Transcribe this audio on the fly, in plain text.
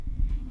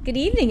Good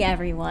evening,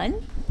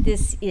 everyone.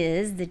 This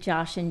is the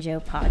Josh and Joe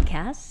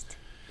podcast.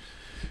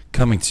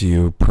 Coming to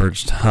you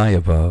perched high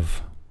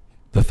above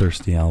the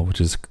Thirsty Owl,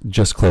 which is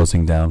just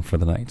closing down for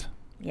the night.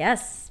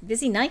 Yes,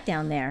 busy night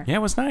down there. Yeah,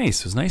 it was nice.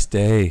 It was a nice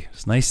day. It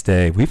was a nice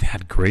day. We've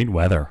had great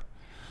weather.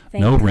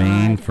 Thank no God.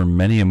 rain for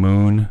many a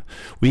moon.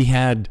 We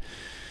had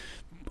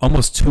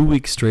almost 2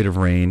 weeks straight of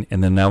rain,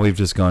 and then now we've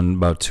just gone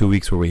about 2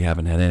 weeks where we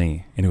haven't had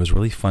any. And it was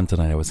really fun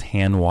tonight. I was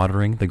hand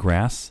watering the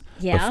grass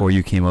before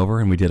you came over,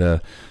 and we did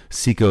a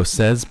Seco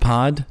Says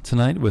pod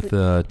tonight with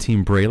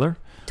Team Brailer.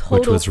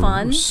 Which was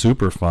fun.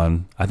 Super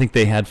fun. I think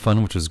they had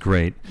fun, which was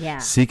great. Yeah.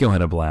 Seco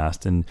had a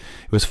blast, and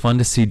it was fun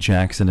to see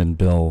Jackson and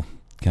Bill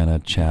kind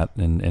of chat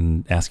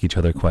and ask each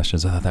other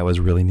questions. I thought that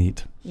was really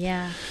neat.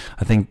 Yeah.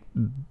 I think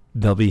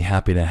they'll be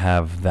happy to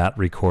have that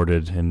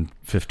recorded in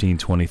 15,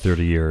 20,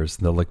 30 years.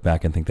 They'll look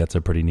back and think that's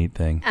a pretty neat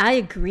thing. I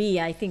agree.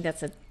 I think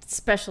that's a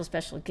special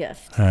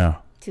gift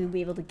to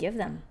be able to give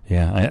them.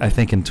 Yeah. I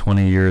think in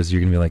 20 years,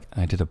 you're going to be like,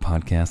 I did a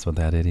podcast with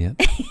that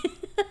idiot.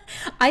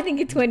 I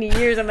think in 20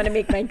 years, I'm going to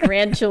make my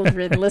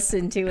grandchildren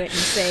listen to it and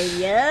say,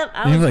 yep,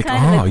 I was like,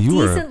 kind of a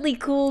you decently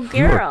cool girl.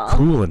 You were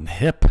cool and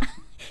hip.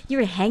 You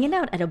were hanging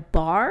out at a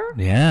bar?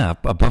 Yeah,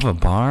 above a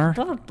bar.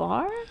 Above a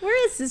bar?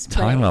 Where is this place?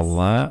 Talking about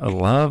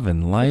love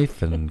and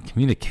life and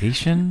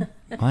communication.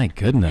 My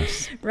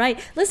goodness. Right.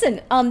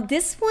 Listen,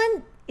 this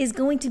one is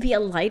going to be a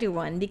lighter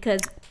one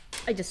because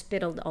I just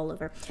spittled all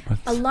over.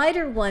 A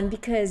lighter one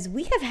because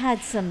we have had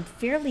some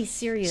fairly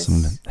serious...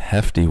 Some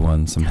hefty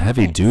ones, some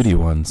heavy-duty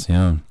ones,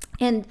 yeah.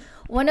 And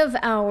one of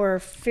our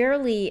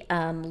fairly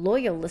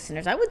loyal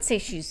listeners, I would say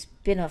she's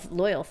been a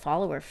loyal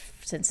follower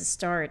since the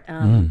start,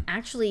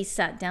 actually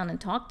sat down and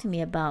talked to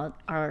me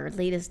about our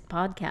latest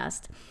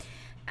podcast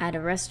at a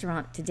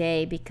restaurant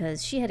today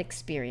because she had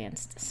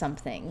experienced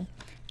something.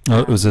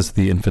 Oh, was this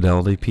the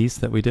infidelity piece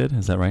that we did?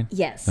 Is that right?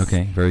 Yes.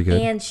 Okay, very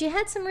good. And she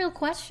had some real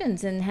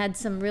questions and had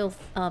some real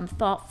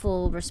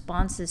thoughtful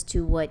responses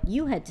to what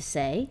you had to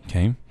say.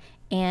 Okay.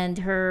 And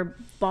her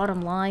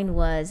bottom line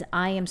was,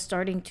 I am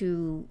starting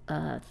to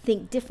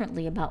think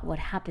differently about what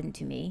happened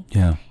to me.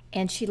 Yeah.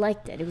 And she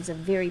liked it. It was a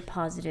very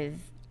positive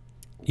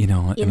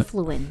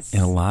influence.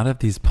 And a lot of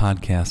these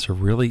podcasts are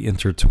really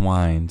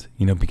intertwined,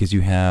 because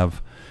you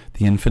have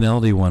the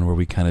infidelity one where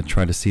we kind of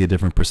try to see a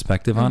different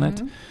perspective on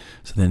it.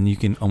 So then you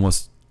can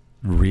almost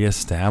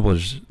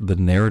reestablish the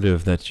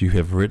narrative that you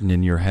have written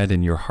in your head,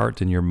 in your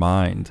heart, in your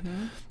mind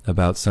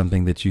about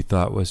something that you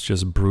thought was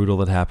just brutal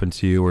that happened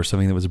to you or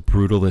something that was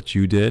brutal that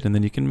you did. And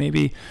then you can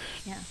maybe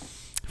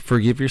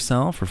forgive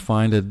yourself or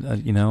find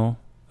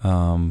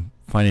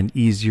find an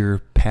easier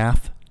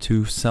path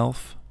to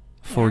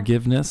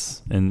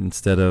self-forgiveness and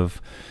instead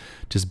of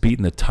just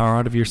beating the tar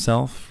out of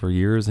yourself for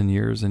years and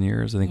years and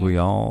years. I think we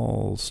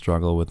all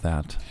struggle with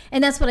that.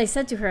 And that's what I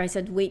said to her. I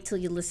said, wait till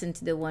you listen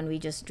to the one we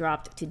just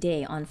dropped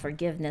today on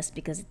forgiveness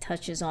because it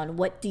touches on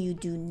what do you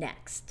do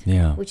next?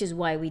 Yeah. Which is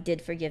why we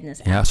did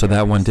forgiveness. Yeah, so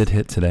that one did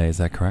hit today. Is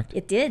that correct?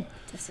 It did.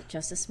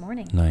 Just this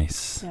morning. Nice.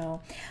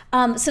 So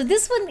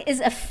this one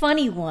is a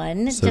funny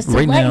one, so just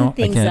to lighten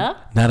things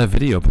up. Not a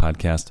video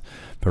podcast,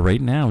 but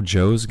right now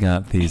Joe's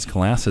got these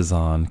glasses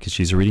on because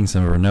she's reading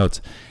some of her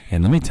notes.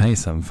 And let me tell you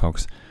something,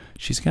 folks.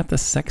 She's got the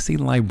sexy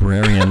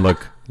librarian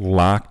look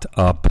locked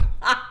up.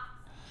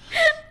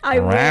 I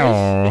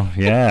wish.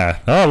 Yeah.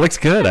 Oh, it looks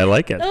good. I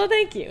like it. Oh,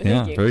 thank you.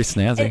 Yeah, very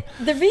snazzy.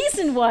 The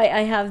reason why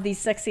I have these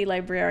sexy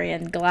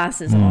librarian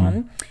glasses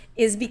on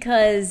is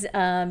because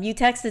you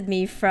texted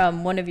me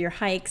from one of your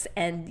hikes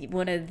and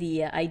one of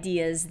the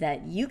ideas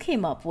that you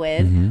came up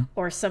with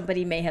or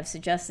somebody may have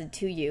suggested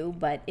to you,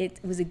 but it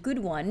was a good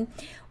one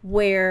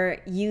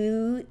where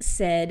you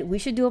said we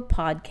should do a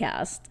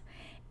podcast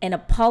and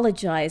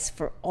apologize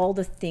for all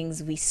the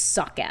things we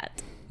suck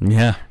at.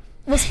 Yeah.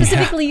 Well,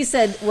 specifically, you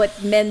said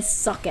what men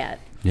suck at.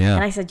 Yeah.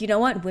 And I said, you know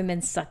what?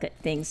 Women suck at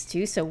things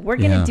too. So we're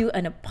going to do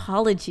an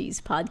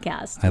apologies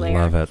podcast. I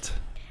love it.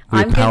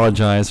 We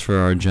apologize for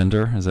our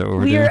gender. Is that what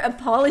we're doing? We're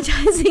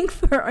apologizing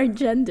for our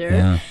gender.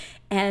 Yeah.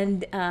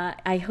 And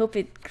I hope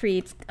it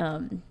creates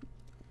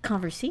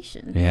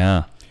conversation.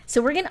 Yeah.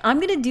 So I'm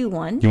gonna do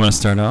one. You want to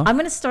start off? I'm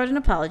gonna start an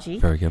apology.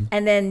 Very good.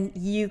 And then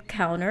you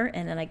counter,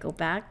 and then I go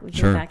back. We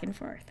go back and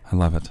forth. I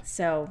love it.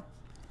 So,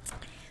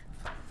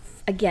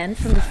 again,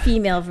 from the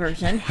female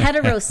version,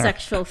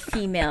 heterosexual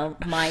female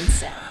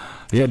mindset.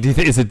 Yeah. Do you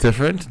think is it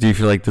different? Do you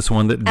feel like this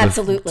one that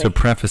absolutely? To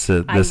preface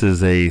it, this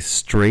is a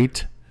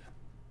straight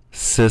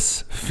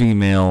cis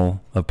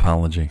female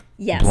apology.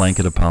 Yes.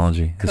 Blanket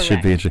apology. Correct. This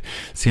should be interesting.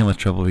 See how much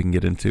trouble we can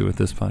get into with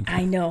this podcast.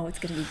 I know it's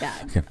gonna be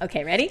bad.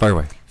 Okay, ready? Fire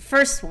away.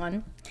 First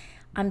one.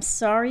 I'm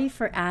sorry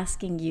for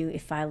asking you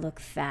if I look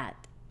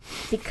fat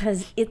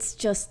because it's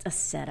just a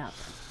setup.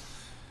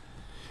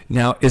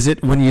 Now, is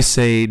it when you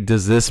say,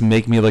 does this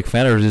make me look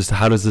fat or just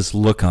how does this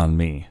look on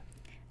me?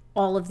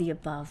 All of the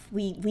above.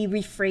 We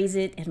rephrase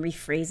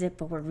it,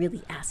 but we're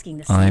really asking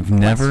the same question. I've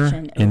never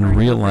in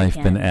real life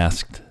again. been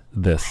asked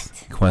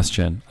this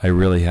question. I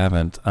really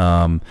haven't.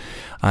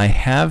 I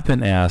have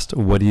been asked,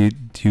 what do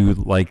you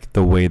like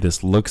the way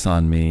this looks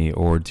on me,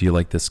 or do you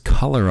like this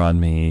color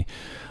on me?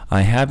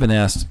 I have been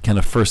asked kind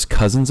of first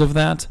cousins of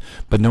that,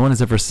 but no one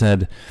has ever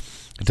said,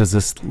 does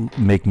this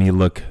make me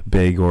look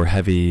big or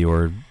heavy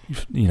or,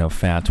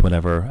 fat,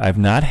 whatever. I've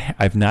not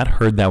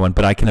heard that one,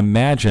 but I can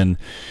imagine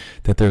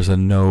that there's a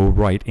no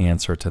right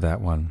answer to that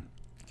one.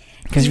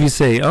 Because if you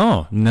say,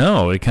 oh,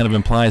 no, it kind of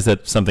implies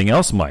that something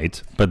else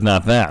might, but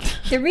not that.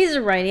 There is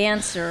a right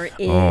answer,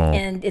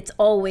 and it's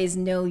always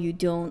no, you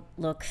don't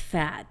look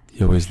fat.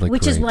 You always look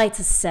Which great. is why it's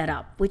a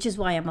setup, which is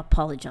why I'm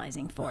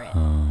apologizing for it.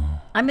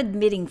 I'm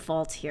admitting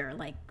fault here,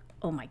 like,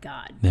 oh my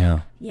God.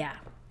 Yeah. Yeah.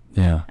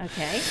 Yeah.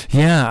 Okay.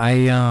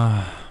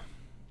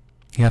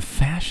 Yeah,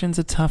 fashion's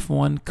a tough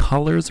one.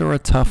 Colors are a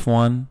tough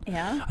one.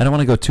 Yeah. I don't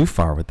want to go too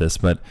far with this,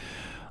 but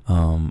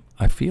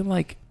I feel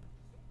like,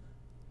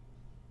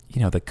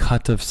 the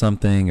cut of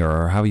something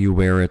or how you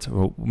wear it.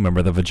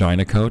 Remember the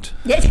vagina coat?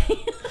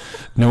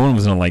 No one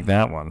was going to like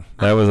that one.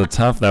 That was a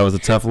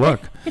tough look.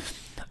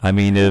 I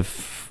mean,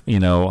 if,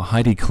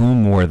 Heidi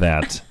Klum wore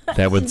that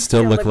would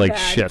still look like bad.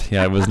 Shit.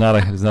 Yeah, it was not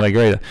a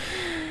great.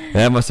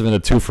 That must have been a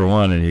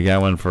 2-for-1, and you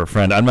got one for a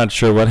friend. I'm not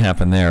sure what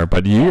happened there,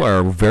 but you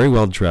are very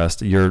well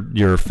dressed.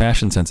 Your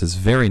fashion sense is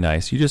very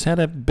nice. You just had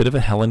a bit of a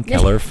Helen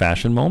Keller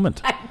fashion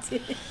moment. I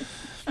did.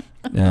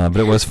 Yeah, but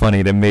it was funny.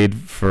 It made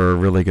for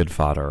really good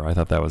fodder. I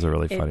thought that was a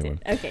really funny one.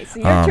 Okay, so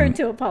your turn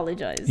to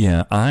apologize.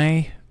 Yeah,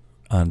 I,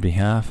 on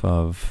behalf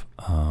of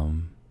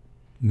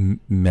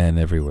men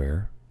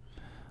everywhere,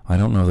 I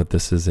don't know that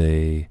this is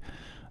a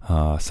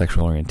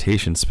sexual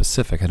orientation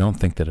specific. I don't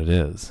think that it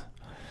is.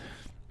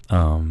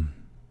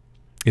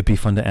 It'd be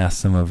fun to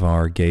ask some of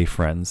our gay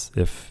friends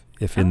if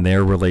in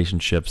their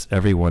relationships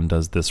everyone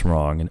does this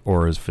wrong,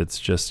 or if it's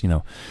just,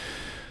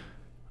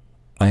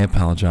 I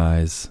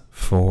apologize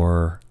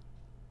for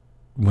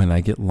when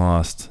I get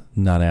lost,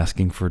 not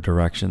asking for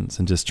directions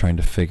and just trying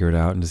to figure it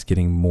out and just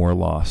getting more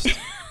lost.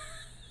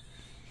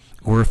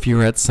 Or if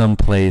you're at some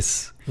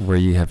place where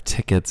you have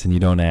tickets and you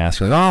don't ask,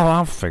 you're like, oh,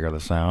 I'll figure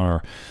this out,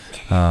 or,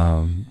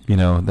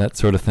 that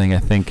sort of thing. I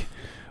think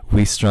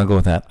we struggle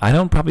with that. I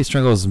don't probably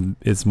struggle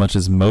as much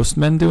as most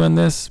men do in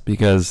this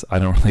because I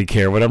don't really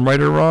care what I'm right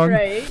or wrong.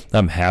 Right.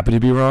 I'm happy to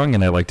be wrong,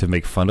 and I like to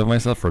make fun of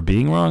myself for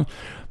being wrong.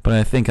 But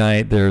I think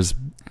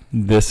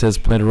this has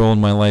played a role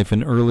in my life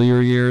in earlier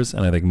years,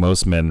 and I think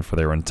most men for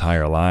their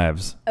entire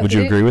lives. Okay. Would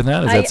you agree with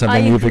that? Is that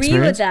something you've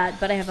experienced? I agree with that,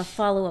 but I have a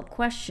follow-up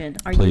question.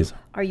 Please.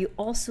 Are you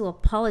also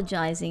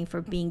apologizing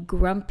for being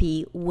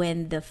grumpy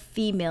when the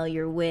female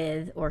you're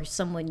with or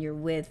someone you're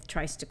with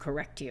tries to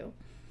correct you?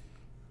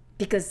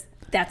 Because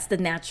that's the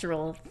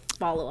natural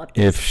follow-up.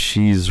 If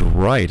she's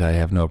right, I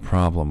have no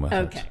problem with it.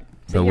 Okay.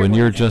 So when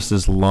you're just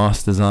as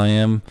lost as I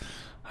am,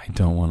 I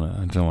don't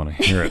want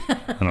to hear it.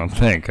 I don't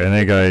think. I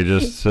think I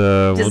just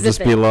we'll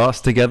just be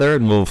lost together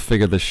and we'll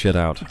figure this shit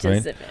out. Just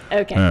right? zip it.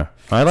 Okay.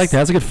 I like that.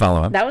 That's a good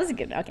follow-up. That was a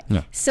good. Okay.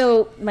 Yeah.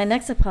 So my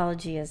next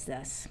apology is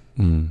this.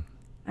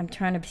 I'm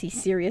trying to be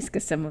serious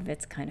because some of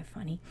it's kind of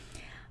funny.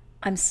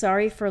 I'm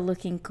sorry for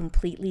looking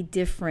completely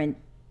different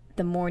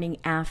the morning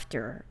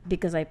after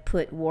because I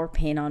put war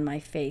paint on my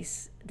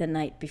face the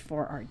night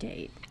before our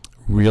date.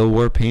 Real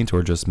war paint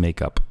or just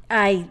makeup?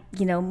 We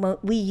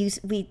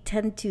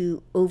tend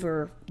to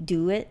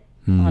overdo it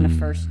on a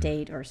first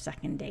date or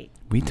second date.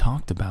 We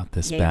talked about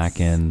this back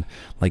in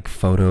like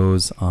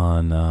photos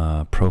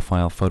on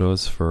profile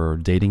photos for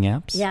dating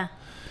apps. Yeah.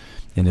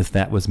 And if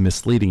that was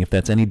misleading, if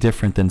that's any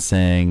different than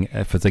saying,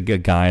 if it's a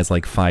guy is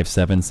like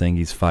 5'7", saying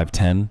he's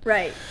 5'10".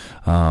 Right.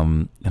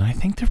 And I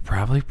think they're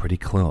probably pretty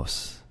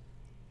close.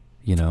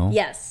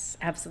 Yes,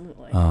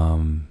 absolutely.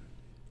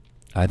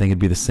 I think it'd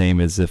be the same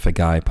as if a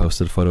guy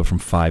posted a photo from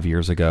 5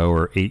 years ago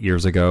or 8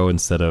 years ago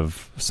instead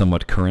of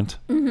somewhat current,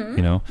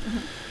 and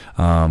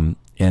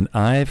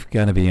I've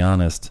got to be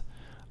honest,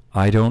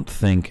 I don't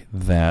think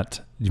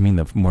that, you mean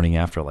the morning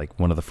after, like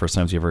one of the first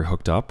times you ever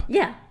hooked up?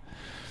 Yeah.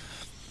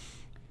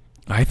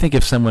 I think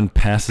if someone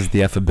passes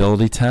the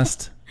affability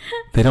test,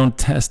 they don't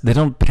pass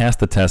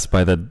the test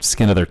by the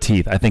skin of their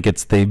teeth. I think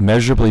they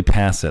measurably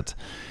pass it.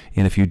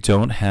 And if you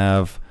don't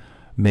have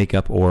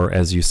makeup or,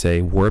 as you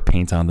say, war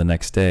paint on the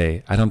next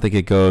day, I don't think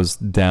it goes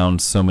down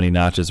so many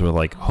notches where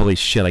like, holy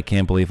shit, I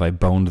can't believe I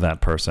boned that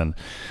person.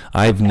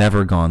 I've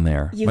never gone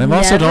there. I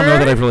also don't know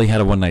that I've really had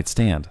a one-night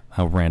stand.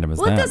 How random is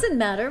that? Well, it doesn't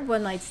matter,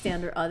 one night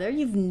stand or other.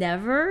 You've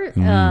never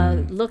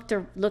looked.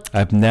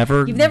 I've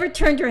never. You've never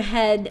turned your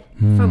head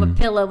from a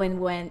pillow and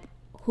went,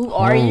 "Who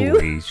are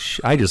you?"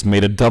 I just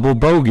made a double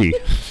bogey.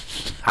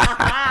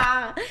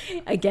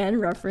 Again,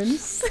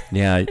 reference.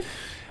 Yeah,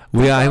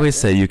 I always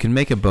say you can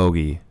make a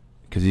bogey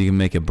because you can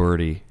make a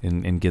birdie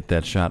and get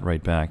that shot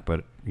right back,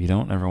 but you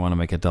don't ever want to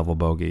make a double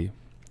bogey,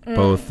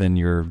 both in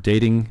your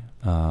dating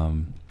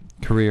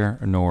career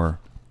nor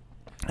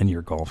in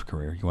your golf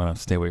career. You want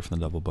to stay away from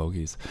the double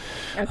bogeys.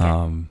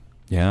 Okay.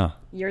 Yeah.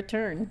 Your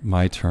turn.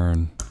 My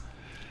turn.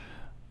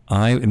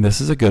 And this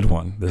is a good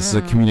one. This is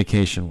a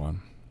communication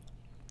one.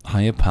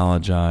 I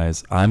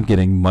apologize. I'm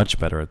getting much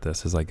better at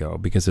this as I go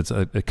because it's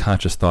a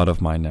conscious thought of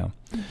mine now.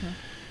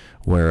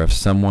 Where if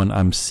someone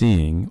I'm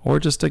seeing, or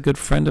just a good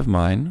friend of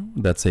mine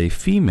that's a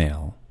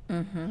female,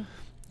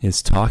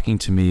 is talking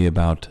to me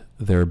about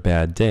their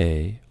bad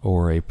day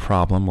or a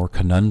problem or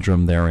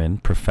conundrum they're in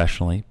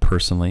professionally,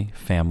 personally,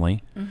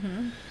 family,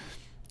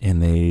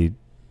 and they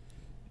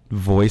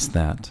voice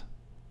that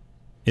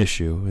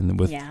issue and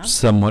with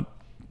somewhat,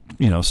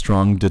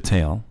 strong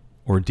detail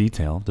or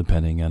detail,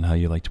 depending on how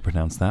you like to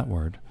pronounce that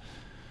word.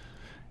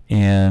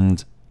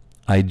 And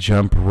I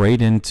jump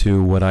right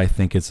into what I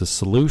think is a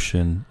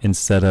solution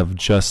instead of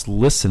just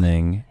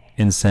listening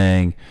and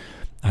saying,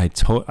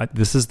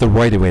 this is the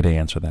right way to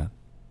answer that,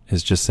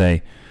 is just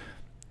say,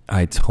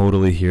 I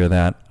totally hear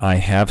that. I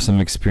have some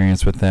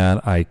experience with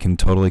that. I can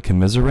totally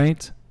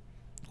commiserate,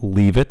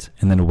 leave it,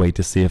 and then wait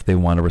to see if they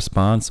want a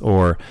response.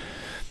 Or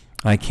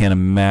I can't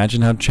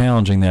imagine how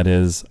challenging that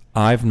is.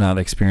 I've not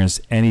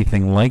experienced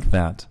anything like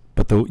that.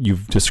 But though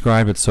you've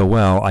described it so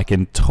well, I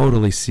can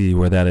totally see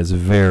where that is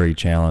very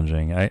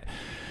challenging.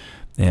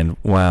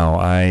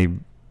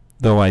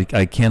 Though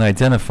I can't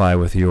identify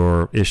with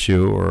your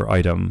issue or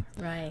item,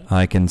 right,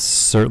 I can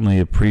certainly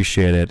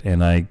appreciate it,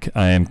 and I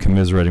am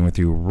commiserating with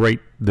you right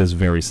this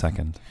very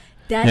second.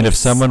 If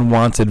someone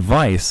wants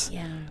advice,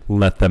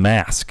 let them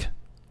ask.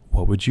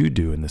 What would you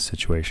do in this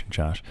situation,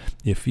 Josh?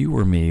 If you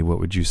were me, what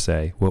would you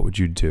say? What would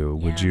you do?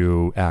 Yeah. Would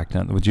you act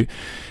on? Would you?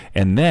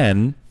 And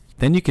then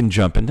you can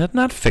jump in.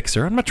 Not fix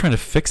her. I'm not trying to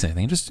fix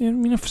anything. Just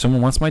if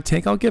someone wants my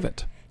take, I'll give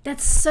it.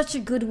 That's such a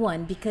good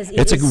one because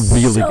I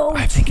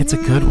think it's a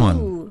good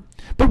one.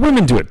 But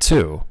women do it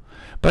too.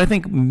 But I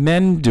think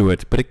men do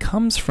it, but it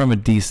comes from a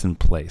decent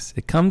place.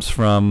 It comes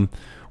from,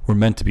 we're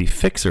meant to be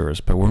fixers,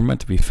 but we're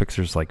meant to be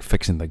fixers like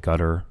fixing the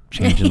gutter,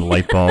 changing the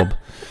light bulb.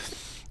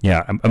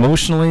 Yeah,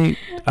 emotionally,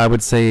 I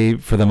would say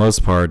for the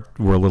most part,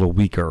 we're a little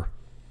weaker,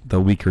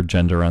 the weaker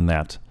gender on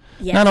that.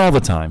 Yeah. Not all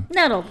the time.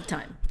 Not all the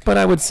time. But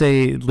I would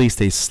say at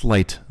least a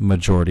slight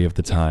majority of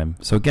the time.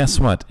 So guess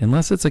what?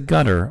 Unless it's a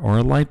gutter or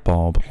a light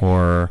bulb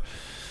or,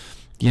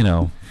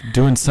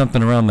 doing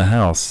something around the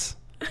house,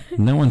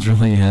 no one's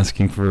really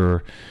asking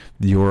for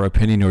your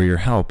opinion or your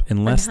help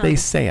unless they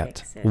say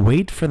it.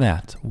 Wait for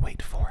that.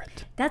 Wait for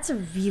it. That's a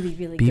really,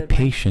 really good one. Be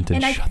patient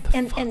and shut the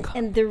fuck up.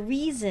 And the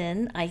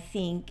reason I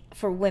think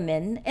for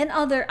women and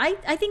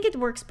I think it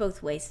works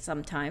both ways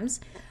sometimes,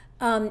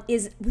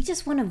 is we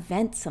just want to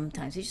vent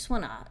sometimes. We just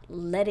want to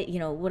let it,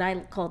 what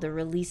I call the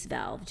release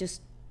valve.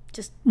 Just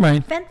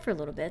vent for a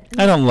little bit.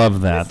 I don't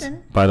love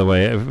that, by the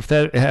way. If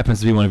that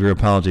happens to be one of your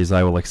apologies,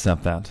 I will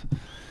accept that.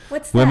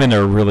 What's that?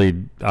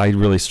 Women I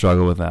really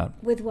struggle with that.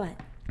 With what?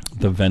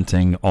 The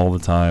venting all the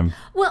time.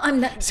 Well, I'm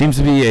not. Seems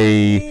to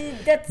be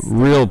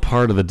real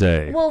part of the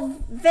day. Well,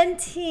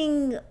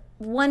 venting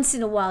once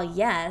in a while,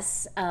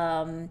 yes.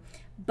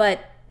 But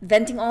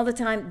venting all the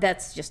time,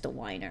 that's just a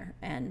whiner.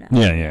 And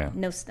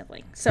no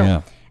sniveling.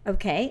 So,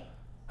 okay.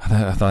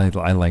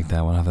 I like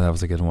that one. I thought that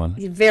was a good one.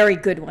 Very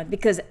good one,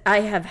 because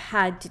I have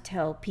had to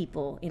tell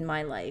people in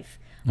my life,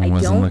 I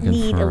don't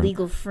need a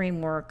legal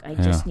framework. I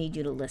just need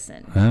you to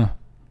listen.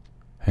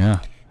 Yeah.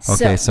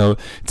 Okay, so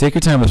take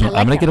your time with this one.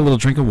 I'm going to get a little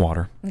drink of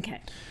water.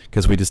 Okay.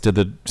 Because we just did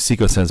the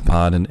Seco Says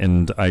pod,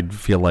 and I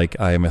feel like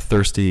I am a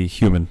thirsty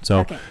human.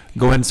 So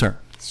go ahead and start.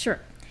 Sure.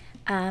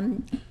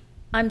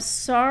 I'm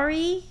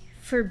sorry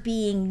for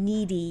being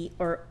needy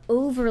or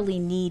overly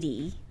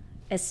needy,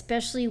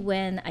 especially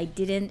when I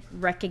didn't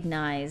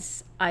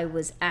recognize I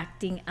was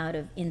acting out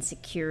of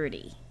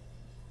insecurity.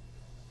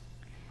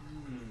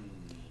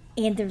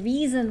 And the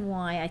reason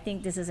why I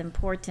think this is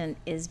important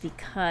is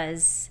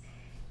because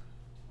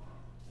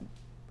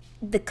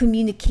the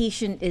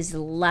communication is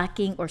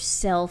lacking, or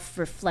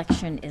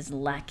self-reflection is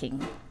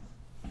lacking.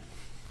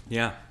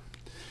 Yeah.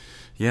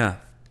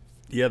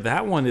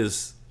 That one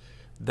is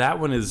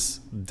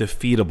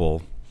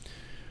defeatable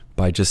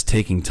by just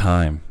taking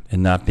time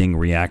and not being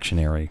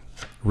reactionary.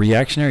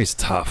 Reactionary is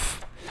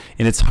tough,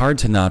 and it's hard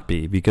to not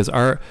be, because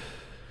our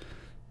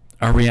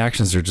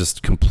reactions are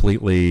just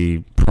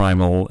completely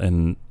primal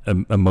and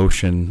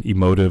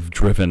emotive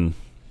driven.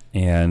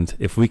 And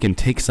if we can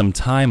take some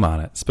time on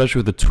it, especially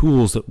with the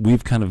tools that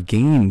we've kind of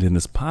gained in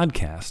this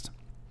podcast,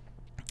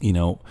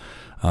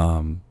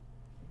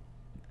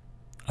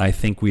 I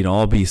think we'd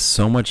all be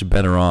so much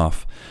better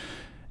off.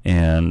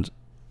 And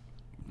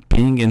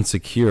being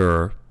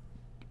insecure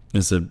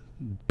is a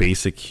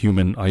basic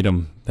human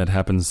item that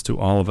happens to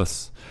all of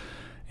us.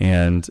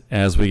 And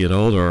as we get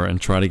older and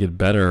try to get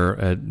better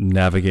at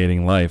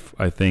navigating life,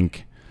 I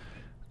think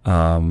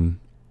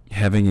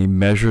having a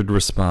measured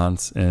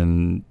response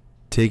and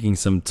taking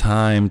some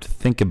time to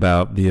think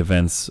about the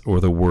events or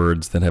the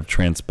words that have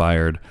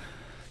transpired,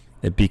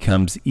 it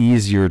becomes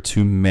easier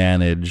to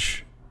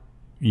manage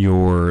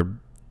your,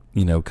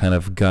 kind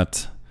of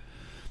gut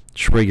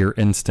trigger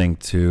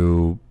instinct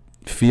to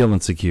feel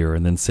insecure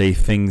and then say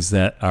things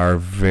that are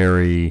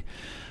very,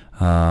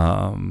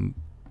 a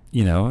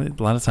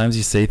lot of times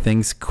you say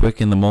things quick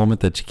in the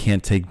moment that you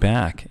can't take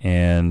back.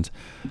 And,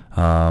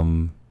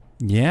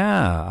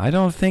 Yeah, I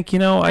don't think,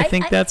 I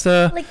think that's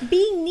a... Like,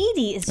 being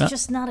needy is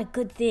just not a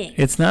good thing.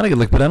 It's not a good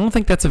look, but I don't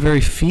think that's a very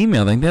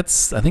female thing. I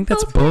think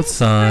that's both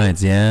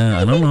sides. Right? Yeah,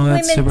 I don't know.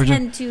 That's women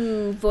tend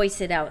to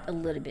voice it out a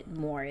little bit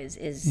more is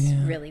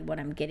really what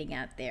I'm getting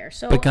at there.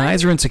 So, but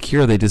guys are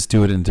insecure. They just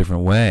do it in a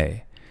different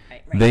way.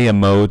 Right. They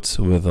emote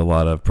with a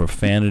lot of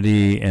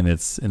profanity, and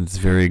it's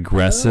very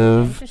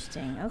aggressive. Oh,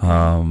 interesting.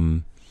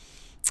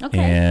 Okay. Okay.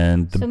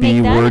 And the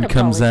B word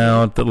comes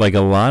out. That like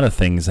a lot of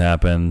things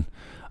happen.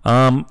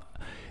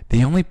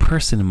 The only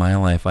person in my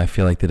life I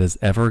feel like that has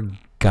ever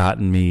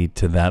gotten me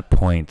to that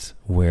point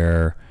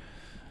where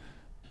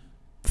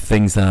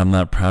things that I'm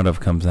not proud of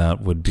comes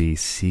out would be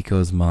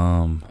Seiko's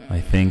mom. I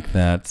think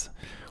that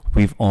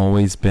we've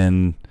always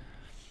been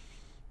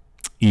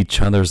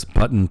each other's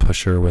button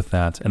pusher with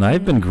that. And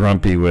I've been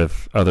grumpy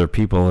with other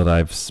people that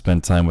I've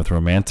spent time with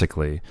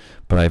romantically,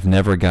 but I've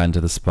never gotten to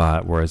the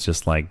spot where it's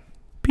just like,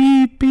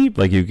 beep beep,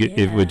 like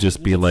it would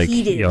just be like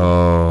heated.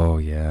 Oh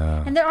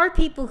yeah. And there are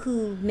people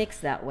who mix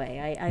that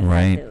way. I've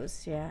had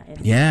those.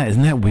 Yeah,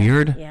 isn't that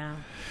weird? Yeah.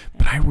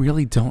 But I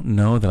really don't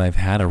know that I've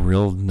had a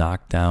real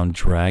knockdown,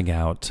 drag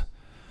out,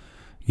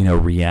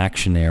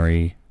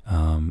 reactionary,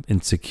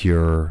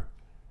 insecure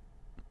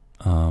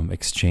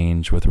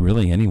exchange with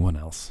really anyone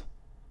else.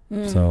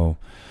 So,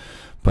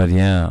 but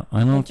yeah,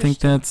 I don't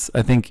think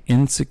I think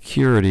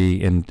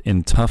insecurity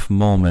in tough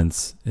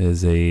moments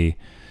is a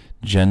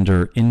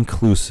gender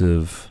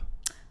inclusive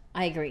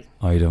I agree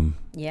item.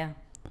 Yeah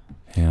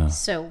Yeah.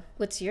 So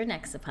what's your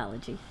next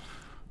apology?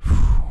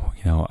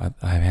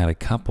 I've had a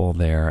couple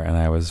there and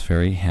I was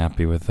very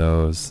happy with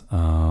those.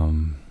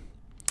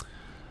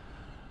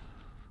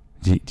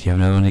 Do you have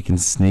another one you can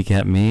sneak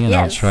at me and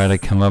I'll try to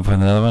come up with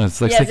another one?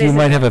 It looks like you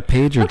might have a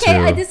page or two.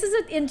 Okay, this is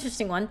an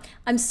interesting one.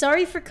 I'm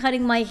sorry for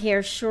cutting my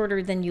hair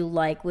shorter than you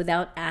like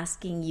without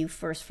asking you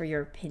first for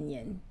your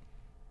opinion.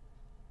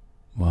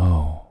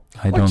 Whoa.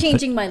 Or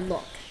changing my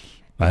look.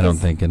 I don't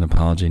think an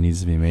apology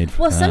needs to be made for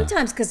that. Well,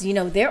 sometimes, because,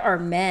 there are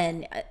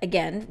men,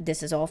 again,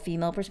 this is all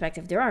female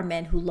perspective, there are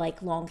men who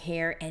like long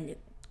hair and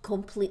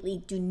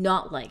completely do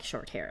not like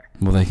short hair.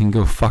 Well, they can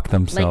go fuck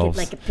themselves.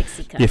 Like a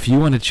pixie cut. If you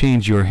want to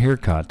change your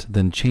haircut,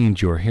 then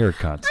change your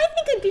haircut. I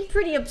think I'd be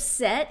pretty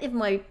upset if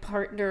my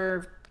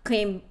partner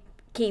came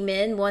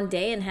in one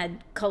day and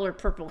had color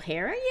purple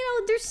hair.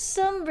 There's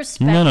some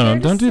respect. No,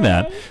 don't do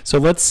that. So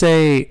let's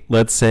say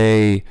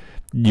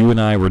you and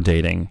I were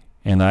dating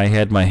and I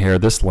had my hair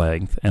this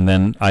length, and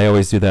then I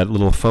always do that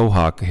little faux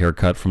hawk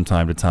haircut from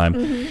time to time.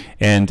 Mm-hmm.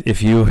 And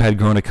if you had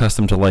grown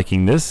accustomed to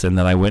liking this and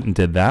then I went and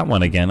did that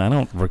one again, I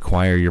don't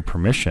require your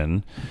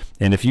permission.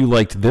 And if you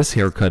liked this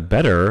haircut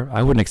better,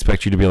 I wouldn't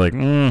expect you to be like,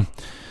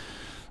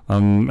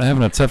 I'm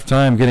having a tough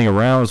time getting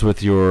aroused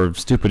with your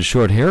stupid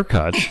short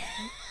haircut.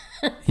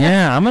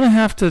 Yeah, I'm gonna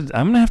have to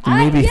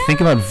maybe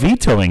think about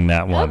vetoing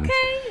that one. Okay.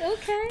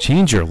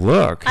 Change your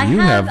look. You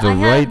have the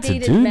right to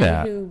do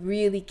that. Who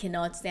really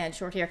cannot stand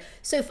short hair.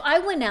 So if I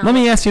went out, let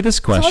me ask you this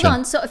question. So hold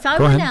on. So if I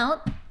went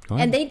out,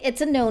 and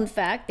it's a known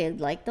fact, they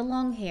like the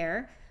long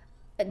hair.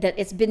 That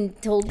it's been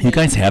told. You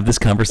guys have this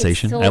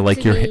conversation. I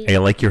like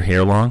your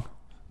hair long.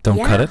 Don't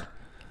cut it.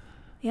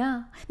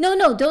 Yeah.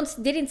 No. Don't.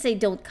 They didn't say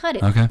don't cut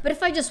it. Okay. But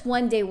if I just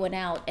one day went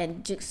out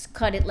and just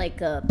cut it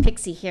like a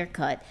pixie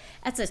haircut,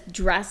 that's a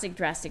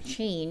drastic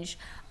change.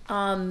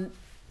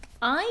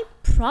 I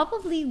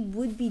probably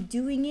would be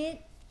doing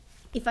it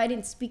if I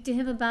didn't speak to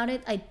him about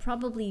it. I'd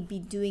probably be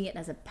doing it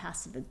as a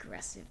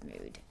passive-aggressive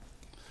mood.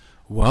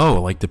 Whoa,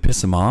 like to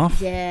piss him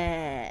off?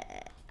 Yeah.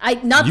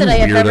 Not that I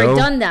have ever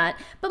done that.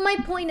 But my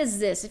point is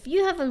this. If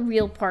you have a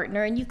real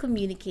partner and you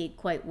communicate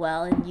quite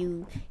well and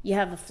you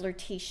have a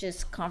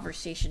flirtatious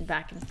conversation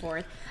back and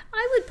forth,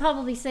 I would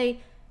probably say,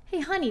 hey,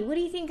 honey, what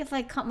do you think if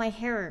I cut my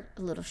hair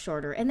a little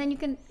shorter? And then you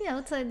can,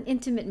 it's an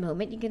intimate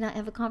moment. You can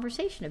have a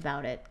conversation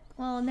about it.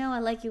 Well, no, I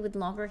like you with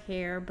longer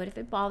hair, but if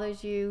it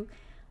bothers you,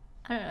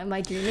 I don't know, am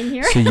I dreaming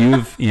here?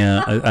 So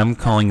I'm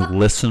calling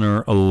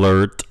listener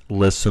alert.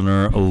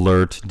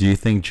 Do you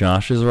think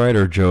Josh is right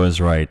or Joe is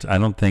right? I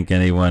don't think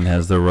anyone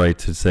has the right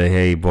to say,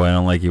 hey, boy, I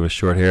don't like you with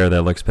short hair.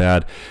 That looks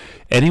bad.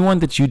 Anyone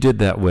that you did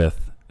that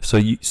with, so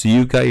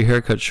you got your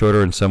hair cut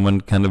shorter and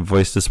someone kind of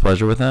voiced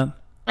displeasure with that?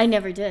 I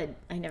never did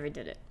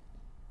it.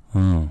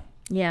 Hmm.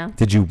 Yeah.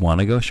 Did you want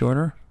to go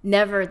shorter?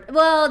 Never.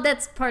 Well,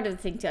 that's part of the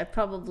thing too.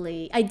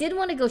 I did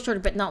want to go shorter,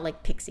 but not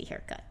like pixie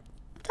haircut.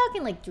 I'm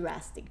talking like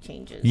drastic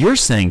changes. You're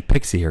saying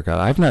pixie haircut.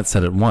 I've not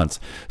said it once.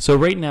 So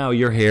right now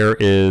your hair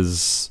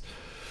is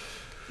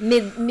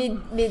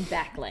mid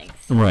back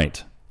length.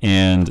 Right.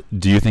 And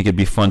do you think it'd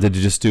be fun to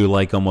just do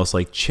like almost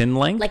like chin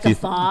length? Like a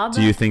bob?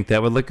 Do you think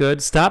that would look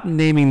good? Stop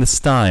naming the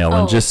style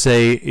and just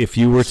say if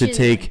you were to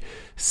take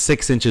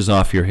 6 inches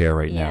off your hair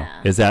right now.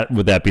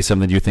 Would that be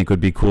something you think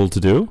would be cool to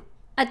do?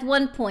 At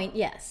one point,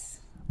 yes.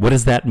 What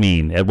does that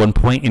mean? At one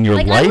point in your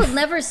life? I would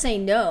never say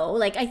no.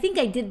 Like, I think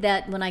I did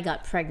that when I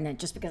got pregnant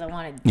just because I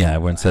wanted... Yeah,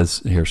 when it says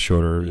hair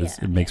shorter,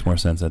 it makes more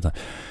sense at that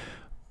time.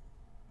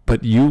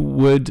 But you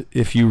would,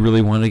 if you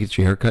really wanted to get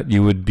your hair cut,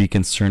 you would be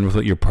concerned with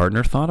what your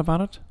partner thought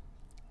about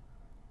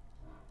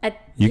it?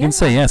 You can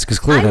say yes, because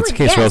clearly that's the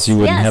case, or else you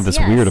wouldn't have this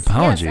weird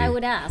apology. Yes, I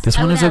would ask. This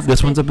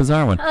one's a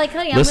bizarre one. Like,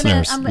 honey,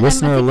 listener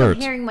alert.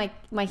 I'm hearing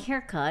my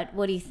haircut.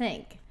 What do you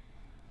think?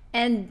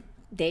 And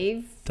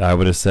Dave, I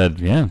would have said,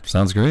 yeah,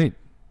 sounds great.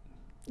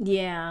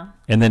 Yeah.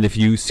 And then if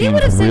you seem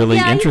really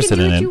interested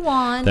in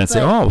it, then say,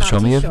 oh, show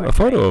me a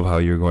photo of how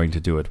you're going to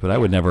do it. But I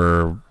would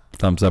never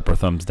thumbs up or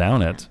thumbs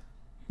down it.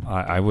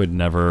 I would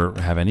never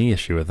have any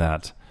issue with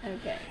that.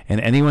 Okay. And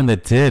anyone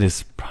that did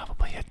is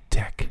probably a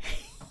dick.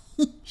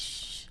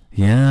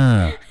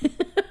 Yeah.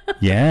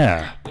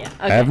 Yeah. Okay.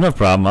 I have no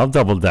problem. I'll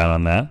double down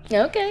on that.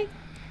 Okay.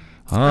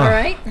 Oh, all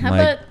right. How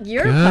about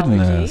your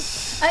apology?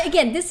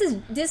 Again, this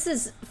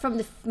is from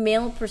the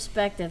male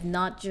perspective,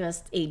 not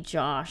just a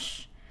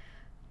Josh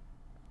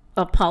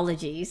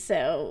apology.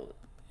 So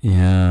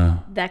yeah,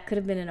 that could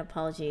have been an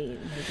apology.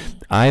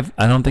 Maybe.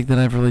 I don't think that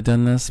I've really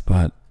done this,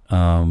 but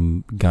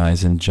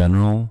guys in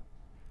general,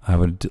 I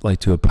would like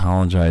to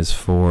apologize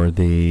for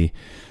the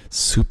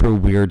super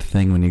weird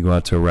thing when you go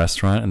out to a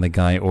restaurant and the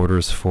guy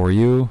orders for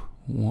you.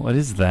 What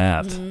is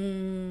that?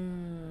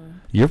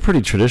 You're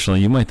pretty traditional.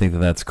 You might think that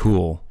that's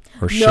cool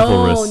or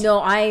chivalrous.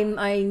 No,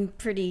 I'm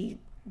pretty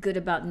good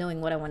about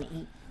knowing what I want to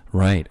eat.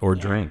 Right, or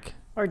drink.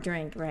 Or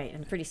drink, right?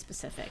 I'm pretty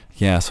specific.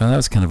 Yeah, so that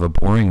was kind of a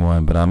boring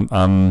one, but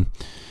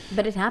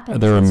But it happens.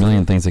 There are a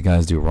million things that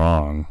guys do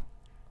wrong,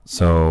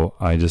 so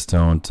I just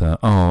don't.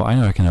 I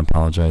know I can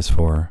apologize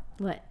for.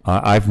 What?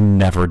 I've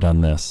never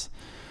done this,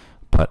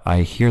 but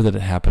I hear that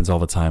it happens all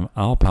the time.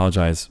 I'll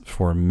apologize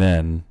for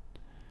men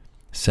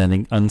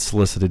sending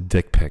unsolicited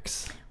dick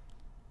pics.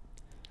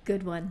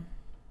 Good one.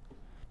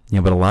 Yeah,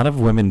 but a lot of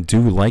women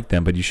do like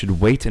them, but you should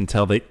wait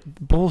until they...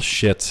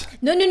 Bullshit.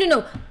 No.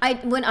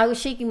 When I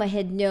was shaking my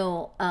head,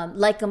 no,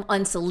 like them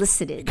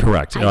unsolicited.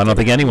 Correct. I don't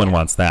think anyone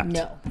wants that.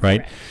 No.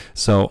 Right? Correct.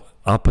 So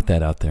I'll put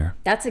that out there.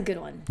 That's a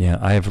good one. Yeah,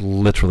 I have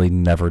literally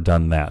never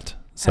done that.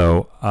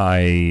 So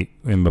I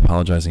am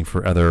apologizing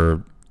for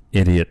other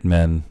idiot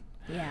men.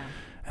 Yeah.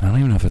 And I don't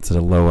even know if it's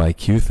a low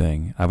IQ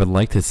thing. I would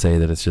like to say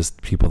that it's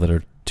just people that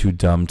are too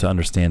dumb to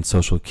understand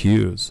social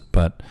cues,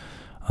 but...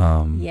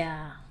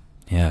 Yeah,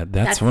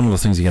 that's one of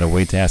those things you got to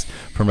wait to ask.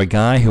 From a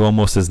guy who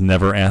almost has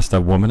never asked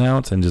a woman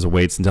out and just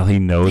waits until he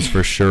knows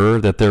for sure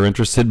that they're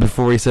interested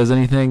before he says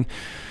anything,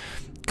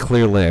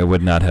 clearly I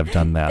would not have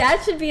done that.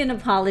 That should be an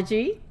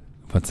apology.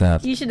 What's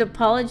that? You should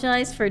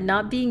apologize for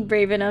not being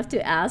brave enough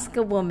to ask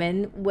a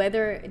woman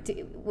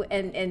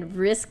and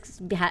risks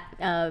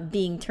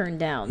being turned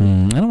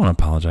down. I don't want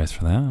to apologize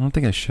for that. I don't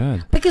think I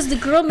should. Because the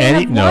girl may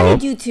have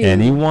wanted you to.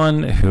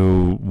 Anyone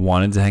who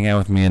wanted to hang out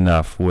with me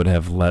enough would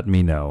have let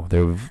me know.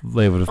 They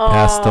would have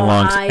passed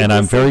along. And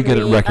I'm very good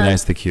at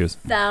recognizing the cues.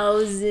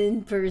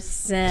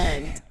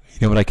 1,000%.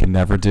 You know what I can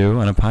never do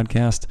on a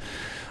podcast?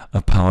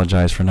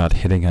 Apologize for not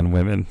hitting on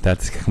women. That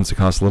comes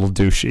across a little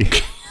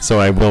douchey. So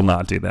I will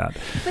not do that.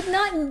 But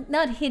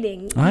not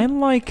hitting. I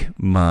like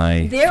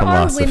my There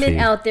philosophy. Are women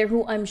out there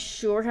who I'm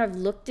sure have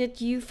looked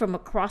at you from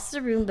across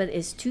the room but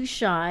is too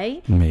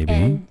shy. Maybe.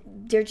 And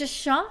they're just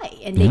shy.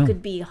 And they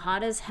could be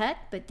hot as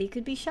heck, but they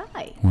could be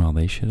shy. Well,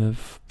 they should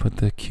have put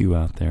the cue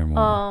out there more.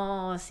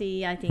 Oh,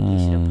 see, I think you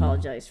should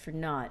apologize for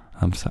not.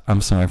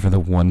 I'm sorry for the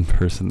one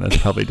person that's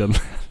probably done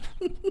that.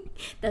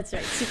 That's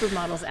right.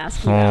 Supermodels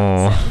ask you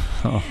out.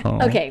 So.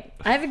 Okay,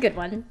 I have a good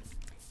one.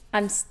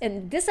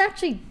 And this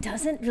actually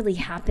doesn't really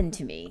happen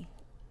to me,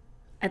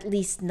 at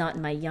least not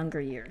in my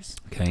younger years.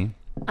 Okay.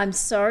 I'm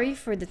sorry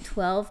for the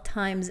 12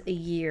 times a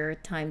year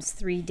times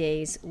 3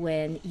 days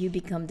when you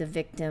become the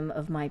victim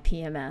of my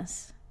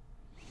PMS.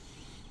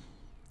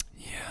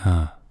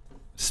 Yeah.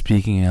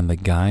 Speaking on the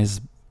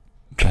guy's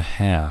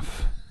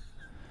behalf,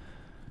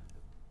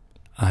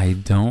 I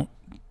don't...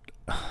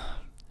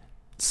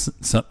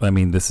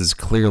 this is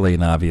clearly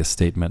an obvious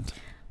statement,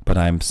 but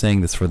I'm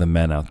saying this for the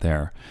men out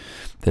there,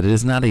 that it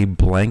is not a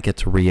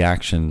blanket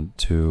reaction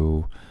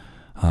to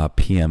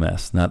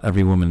PMS. Not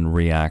every woman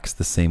reacts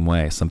the same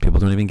way. Some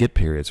people don't even get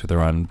periods, or they're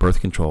on birth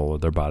control, or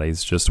their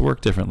bodies just work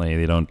differently.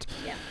 They don't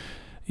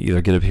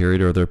either get a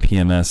period, or their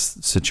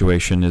PMS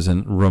situation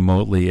isn't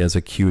remotely as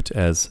acute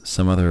as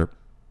some other,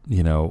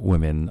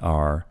 women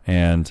are.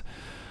 And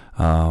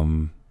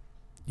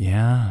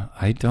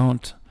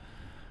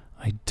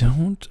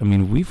I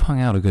mean, we've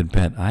hung out a good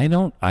bit. I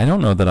don't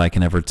know that I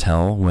can ever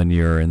tell when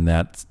you're in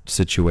that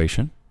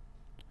situation.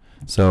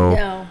 So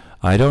no.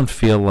 I don't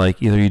feel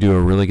like either you do a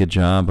really good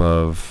job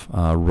of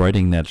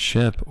righting that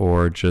ship,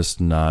 or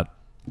just not.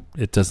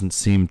 It doesn't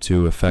seem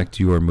to affect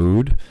your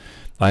mood.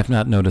 I've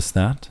not noticed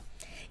that.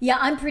 Yeah,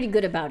 I'm pretty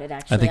good about it,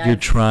 actually. I think your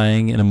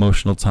trying and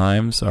emotional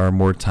times are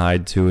more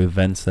tied to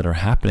events that are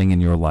happening in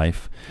your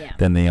life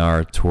than they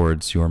are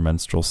towards your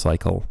menstrual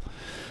cycle.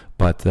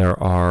 But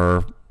there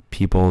are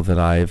people that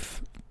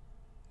I've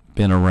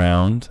been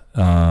around,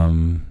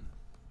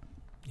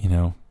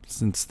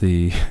 since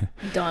the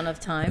dawn of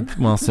time.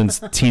 Well, since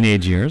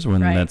teenage years,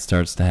 when that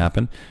starts to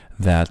happen,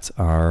 that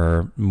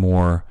are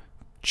more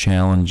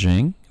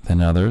challenging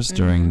than others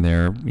during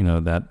their,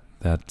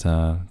 that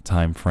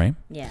time frame.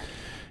 Yeah.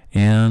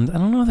 And I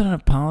don't know that an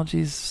apology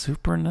is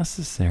super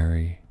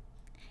necessary.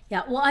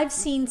 Yeah, well, I've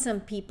seen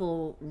some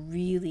people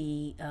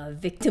really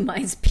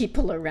victimize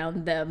people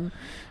around them.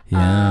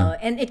 Yeah.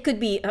 And it could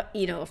be,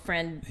 a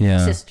friend,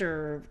 Yeah.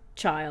 sister,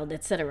 child,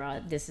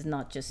 etc. This is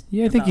not just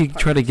Yeah, I think about you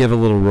try to give a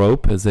little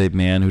rope as a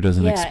man who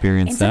doesn't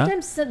experience that.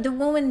 And sometimes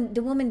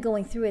the woman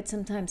going through it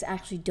sometimes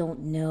actually don't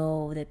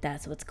know that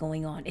that's what's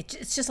going on.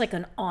 It's just like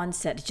an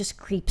onset. It just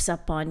creeps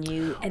up on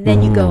you, and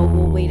then you go,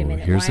 well, wait a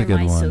minute, here's why a good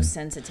am I so one.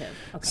 sensitive?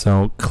 Okay.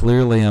 So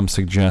clearly I'm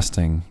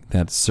suggesting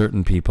that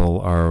certain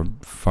people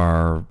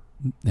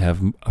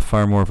have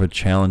far more of a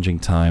challenging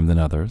time than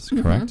others,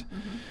 correct?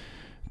 Mm-hmm.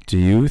 Do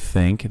you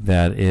think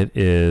that it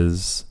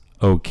is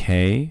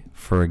okay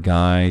for a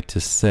guy to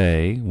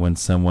say when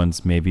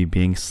someone's maybe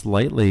being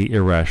slightly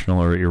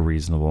irrational or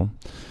unreasonable,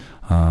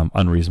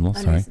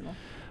 sorry.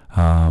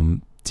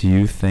 Do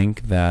you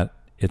think that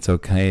it's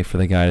okay for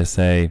the guy to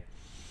say,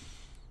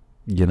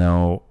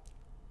 I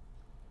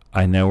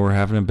know we're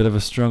having a bit of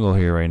a struggle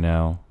here right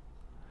now.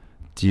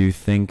 Do you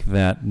think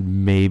that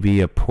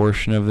maybe a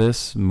portion of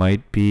this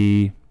might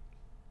be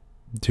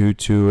due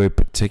to a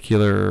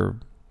particular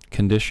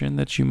condition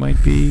that you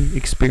might be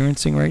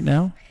experiencing right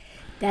now?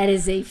 That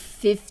is a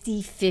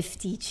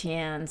 50-50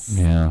 chance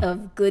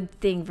of good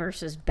thing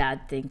versus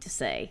bad thing to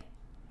say.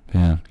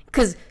 Yeah.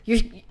 Because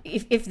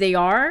if they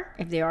are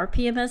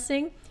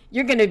PMSing,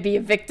 you're going to be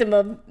a victim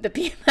of the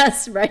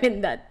PMS right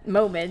in that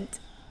moment,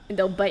 and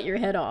they'll bite your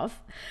head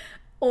off.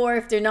 Or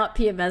if they're not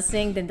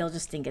PMSing, then they'll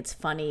just think it's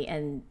funny,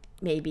 and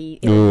maybe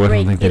it'll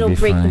break the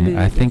mood.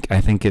 I think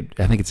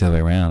it's the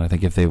other way around. I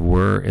think if they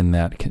were in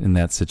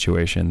that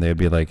situation, they'd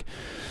be like,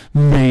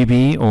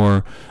 maybe,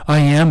 or I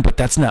am, but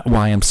that's not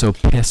why I'm so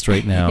pissed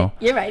right now.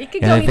 You're right. It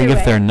could and go I think either if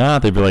way. they're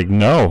not, they'd be like,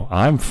 no,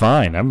 I'm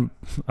fine. I'm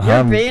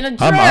being a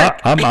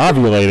jerk. I'm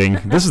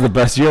ovulating. This is the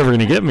best you're ever going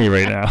to get me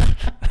right now.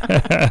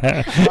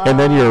 And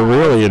then you're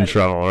really in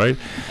trouble, right?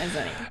 That's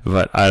funny.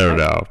 But I don't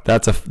know.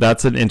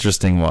 That's an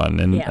interesting one,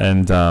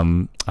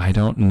 and I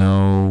don't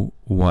know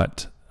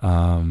what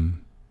the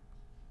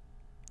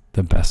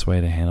best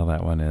way to handle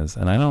that one is,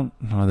 and I don't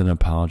know that an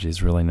apology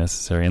is really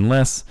necessary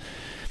unless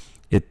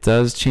it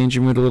does change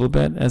your mood a little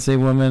bit as a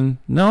woman.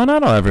 No,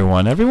 not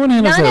everyone. Everyone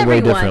handles it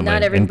way differently.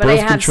 Not everyone, and but I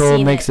birth have control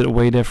seen makes it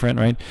way different,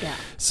 right? Yeah.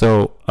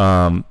 So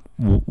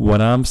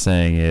what I'm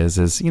saying is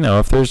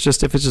if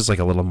it's just like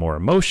a little more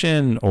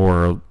emotion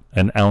or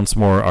an ounce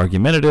more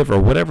argumentative or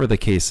whatever the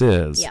case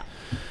is,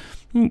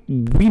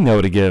 we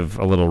know to give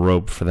a little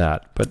rope for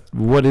that. But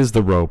what is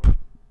the rope?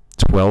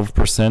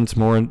 12%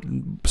 more,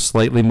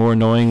 slightly more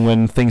annoying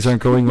when things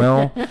aren't going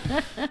well?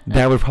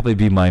 That would probably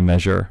be my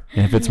measure.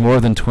 And if it's more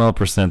than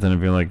 12%, then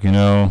it'd be like,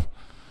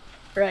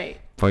 right.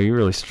 Boy, you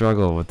really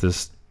struggle with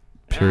this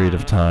period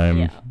of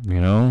time,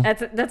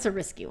 That's a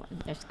risky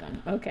one.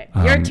 Okay,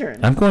 your turn.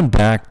 I'm going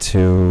back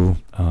to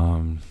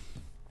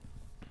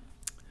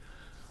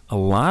a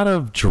lot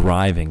of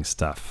driving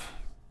stuff.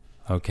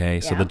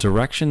 Okay, so the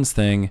directions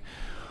thing,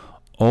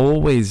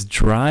 always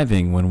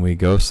driving when we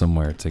go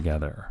somewhere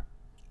together.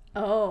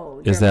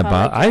 Oh, is that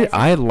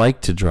I like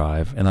to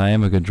drive, and I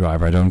am a good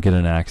driver. I don't get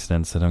in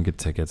accidents. I don't get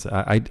tickets.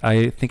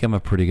 I think I'm a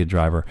pretty good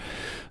driver,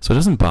 so it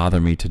doesn't bother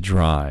me to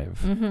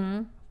drive.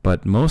 Mm-hmm.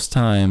 But most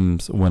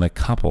times when a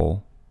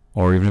couple,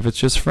 or even if it's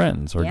just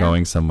friends or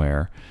going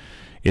somewhere,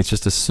 it's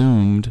just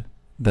assumed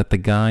that the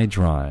guy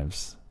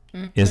drives.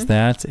 Mm-hmm. Is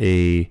that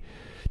do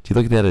you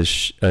look at that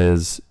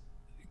as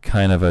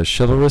kind of a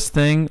chivalrous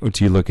thing, or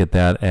do you look at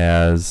that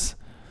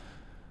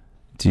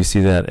do you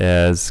see that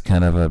as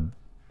kind of a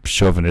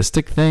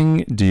chauvinistic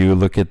thing? Do you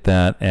look at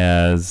that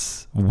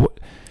as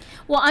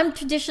Well, I'm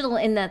traditional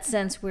in that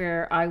sense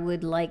where I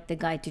would like the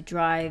guy to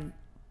drive.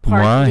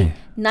 Why?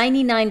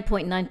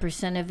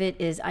 99.9% of it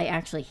is I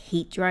actually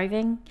hate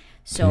driving,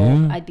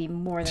 so I'd be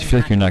more than Do you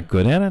feel like you're not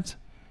good at it?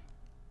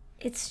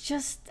 It's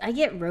just, I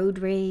get road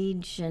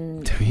rage,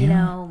 and,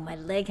 my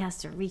leg has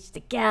to reach the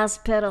gas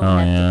pedal, and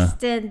I have to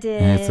extend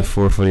it. Yeah, it's a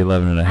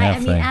 4'11.5" I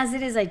mean, thing. as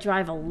it is, I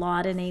drive a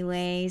lot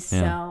anyway,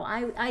 so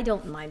I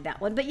don't mind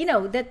that one. But,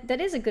 that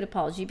is a good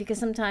apology, because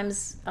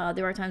sometimes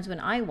there are times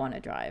when I want to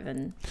drive.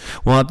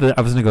 Well,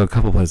 I was going to go a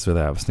couple places with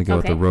that. I was going to go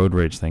with the road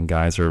rage thing.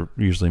 Guys are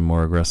usually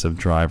more aggressive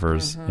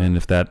drivers, and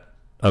if that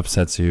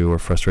upsets you or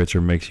frustrates you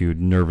or makes you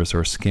nervous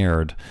or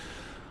scared,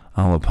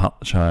 I'll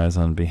apologize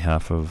on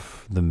behalf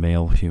of the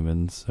male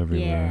humans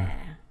everywhere.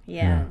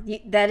 Yeah.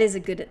 That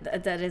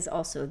is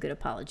also a good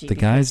apology. The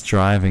guy's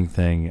driving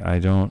thing,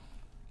 I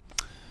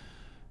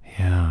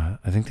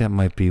think that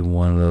might be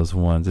one of those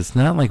ones. It's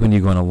not like when you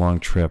go on a long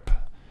trip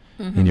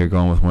and you're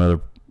going with one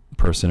other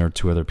person or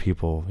two other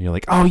people. You're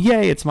like, oh,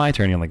 yay, it's my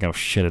turn. You're like, oh,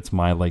 shit, it's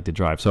my leg to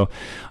drive. So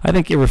I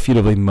think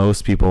irrefutably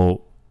most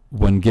people,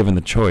 when given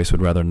the choice,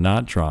 would rather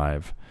not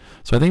drive.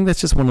 So I think that's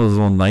just one of those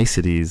little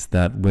niceties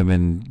that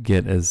women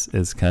get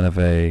as kind of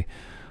a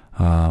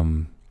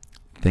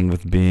thing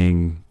with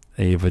being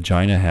a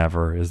vagina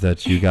haver, is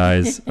that you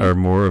guys are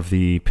more of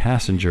the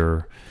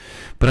passenger.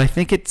 But I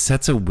think it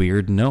sets a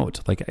weird note.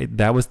 Like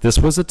this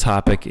was a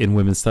topic in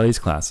women's studies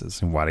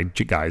classes. And why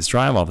do guys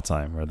drive all the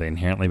time? Are they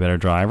inherently better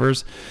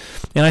drivers?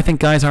 And I think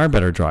guys are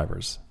better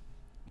drivers.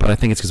 But I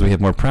think it's because we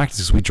have more practice,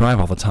 because we drive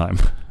all the time.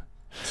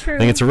 True. I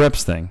think it's a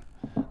reps thing.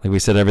 Like we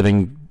said,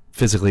 everything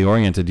physically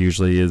oriented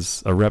usually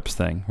is a reps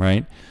thing,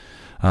 right?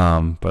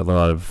 But a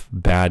lot of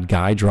bad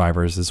guy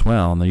drivers as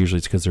well, and usually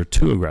it's because they're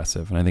too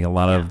aggressive. And I think a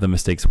lot of the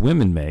mistakes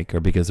women make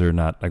are because they're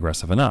not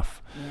aggressive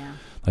enough. Yeah.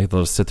 Like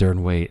they'll just sit there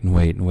and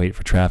wait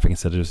for traffic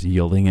instead of just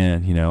yielding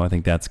in. You know, I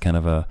think that's kind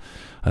of a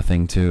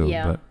thing too.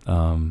 Yeah.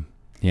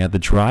 But the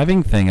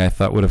driving thing I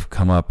thought would have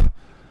come up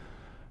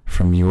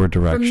from your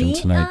direction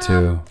tonight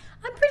too.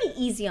 I'm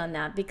pretty easy on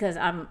that because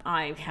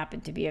I happen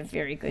to be a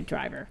very good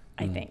driver,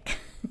 I think.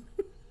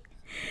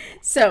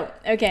 So,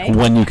 okay.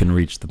 When you can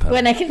reach the pedal.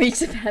 When I can reach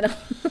the pedal.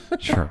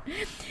 Sure.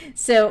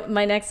 So,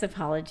 my next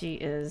apology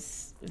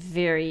is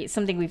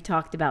something we've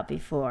talked about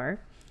before.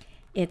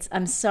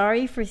 I'm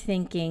sorry for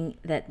thinking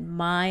that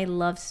my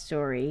love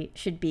story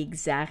should be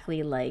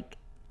exactly like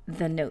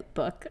The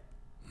Notebook.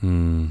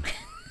 I'm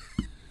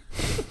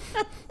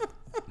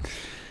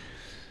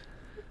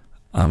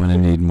going to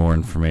need more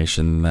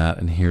information than that,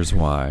 and here's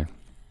why.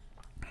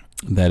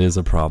 That is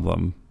a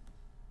problem.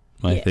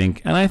 I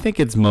think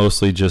it's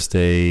mostly just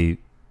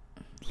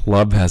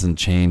love hasn't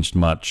changed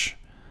much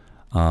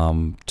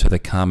to the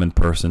common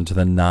person, to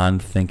the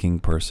non-thinking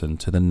person,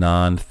 to the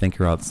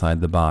non-thinker outside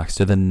the box,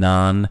 to the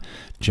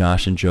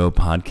non-Josh and Joe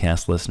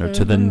podcast listener,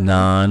 to the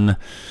non-Dr.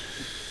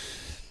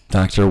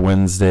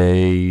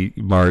 Wednesday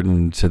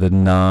Martin, to the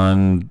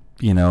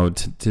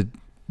to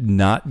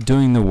not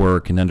doing the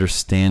work and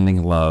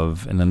understanding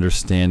love and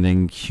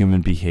understanding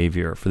human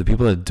behavior. For the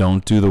people that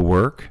don't do the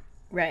work,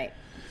 right?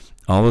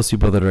 All those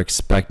people that are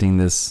expecting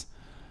this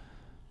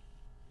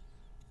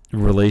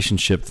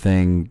relationship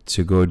thing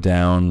to go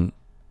down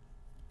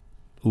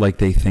like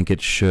they think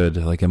it should,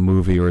 like a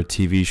movie or a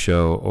TV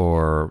show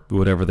or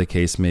whatever the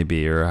case may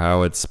be, or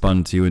how it's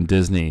spun to you in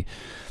Disney,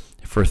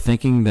 for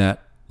thinking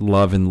that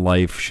love in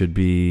life should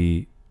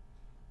be,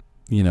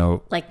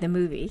 like the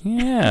movie.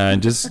 Yeah,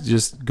 and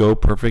just go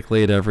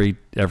perfectly at every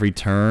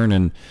turn.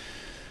 And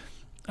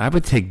I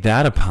would take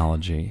that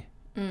apology.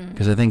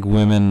 Because I think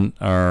women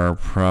are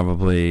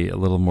probably a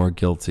little more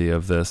guilty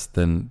of this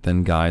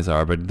than guys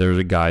are, but there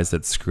are guys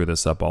that screw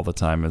this up all the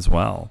time as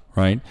well,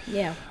 right?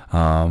 Yeah.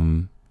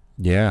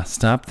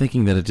 Stop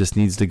thinking that it just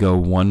needs to go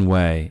one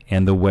way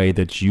and the way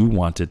that you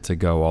want it to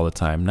go all the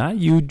time. Not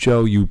you,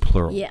 Joe, you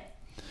plural. Yeah.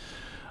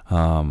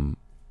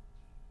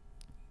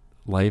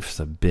 Life's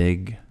a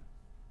big,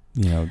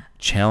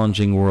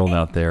 challenging world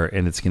out there,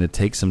 and it's going to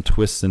take some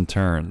twists and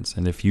turns.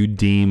 And if you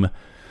deem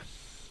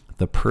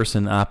the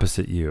person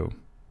opposite you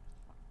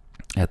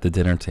at the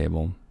dinner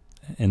table,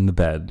 in the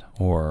bed,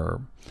 or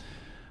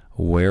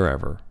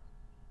wherever,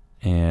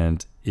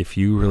 and if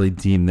you really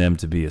deem them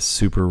to be a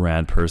super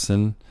rad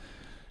person,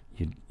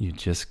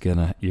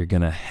 you're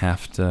gonna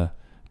have to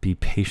be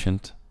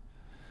patient,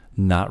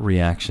 not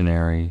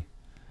reactionary,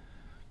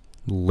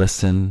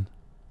 listen,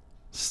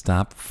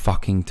 stop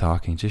fucking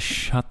talking, just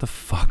shut the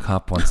fuck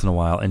up once in a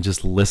while and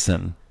just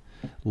listen.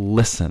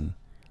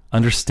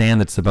 Understand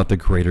that it's about the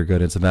greater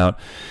good. It's about,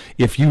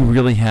 if you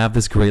really have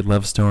this great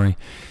love story,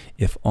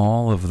 if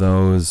all of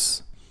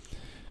those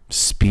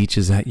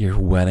speeches at your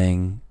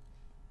wedding,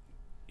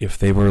 if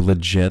they were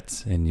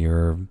legit and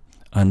your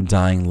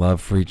undying love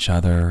for each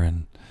other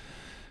and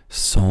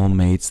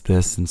soulmates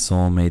this and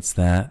soulmates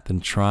that, then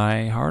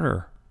try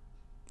harder.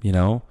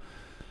 If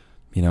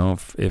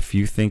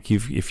you think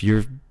if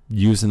you're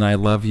using I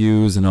love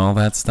yous and all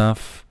that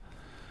stuff,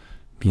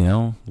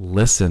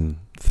 listen,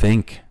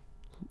 think.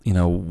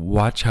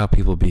 Watch how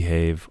people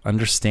behave,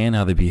 understand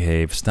how they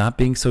behave, stop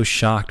being so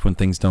shocked when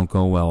things don't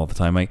go well all the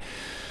time.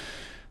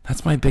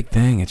 That's my big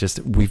thing. It's just,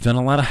 we've done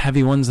a lot of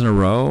heavy ones in a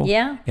row.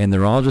 Yeah. And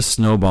they're all just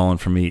snowballing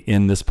for me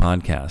in this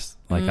podcast.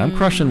 I'm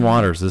crushing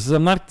waters. It's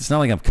not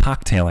like I'm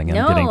cocktailing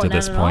and getting to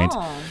this point.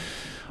 All.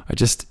 I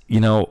just,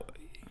 like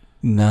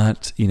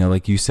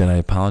you said, I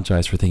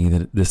apologize for thinking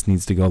that this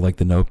needs to go like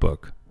The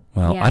Notebook.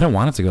 Well, I don't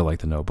want it to go like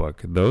The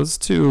Notebook. Those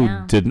two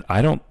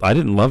I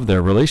didn't love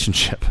their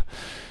relationship.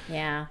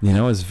 Yeah.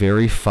 It was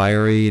very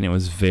fiery, and it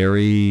was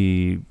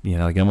very,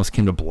 it almost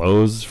came to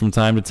blows from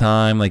time to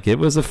time. Like, it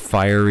was a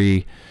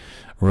fiery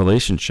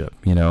relationship,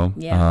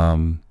 Yeah.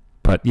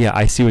 But yeah,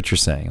 I see what you're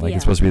saying.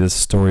 It's supposed to be this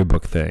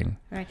storybook thing.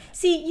 Right.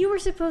 See, you were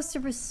supposed to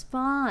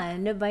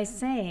respond by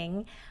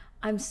saying,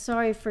 I'm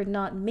sorry for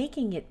not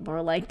making it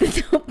more like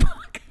The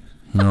Notebook.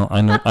 No,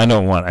 I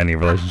don't want any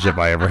relationship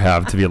I ever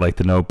have to be like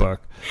The Notebook.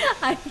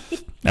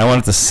 I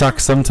want it to suck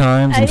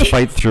sometimes and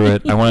fight through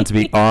it. I want it to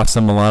be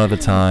awesome a lot of the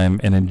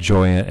time and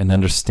enjoy it and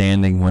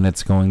understanding when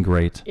it's going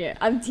great. Yeah,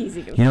 I'm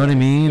teasing you. You know what I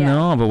mean? Yeah.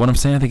 No, but what I'm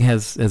saying I think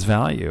has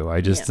value.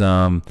 I just,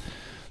 I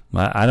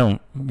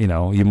don't,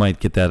 you might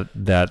get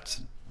that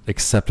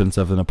acceptance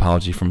of an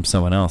apology from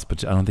someone else,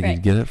 but I don't think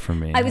you'd get it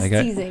from me. I was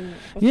teasing.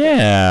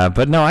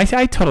 But no, I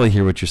totally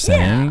hear what you're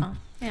saying.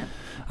 Yeah.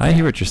 I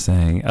hear what you're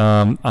saying.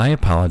 I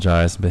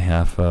apologize on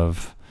behalf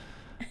of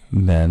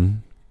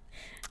men.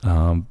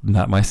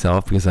 Not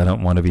myself, because I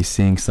don't want to be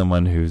seeing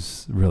someone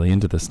who's really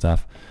into this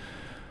stuff,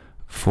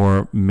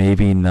 for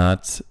maybe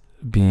not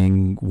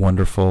being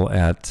wonderful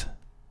at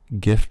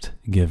gift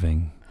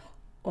giving.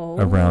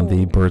 around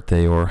the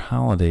birthday or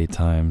holiday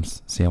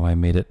times. See how I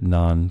made it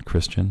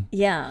non-Christian?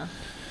 Yeah.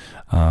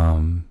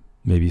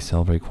 Maybe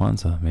celebrate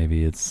Kwanzaa.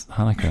 Maybe it's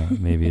Hanukkah.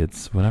 Maybe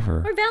it's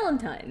whatever. Or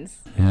Valentine's.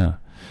 Yeah.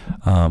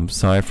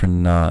 Sorry for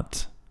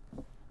not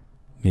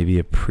maybe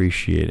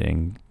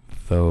appreciating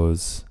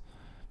those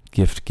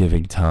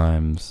gift-giving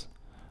times.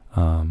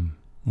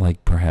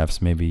 Like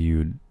perhaps maybe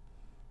you'd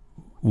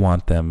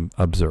want them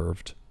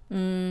observed.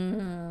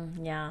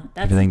 Yeah.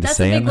 That's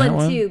a big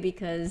one too,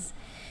 because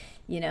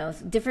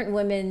different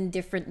women,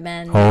 different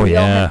men. Oh, we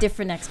yeah. all have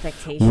different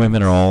expectations.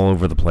 Women are all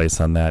over the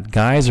place on that.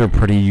 Guys are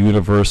pretty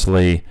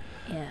universally,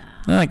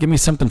 give me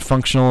something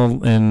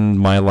functional in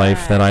my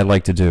life that I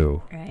like to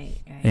do. Right.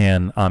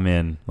 And I'm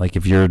in. Like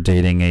if you're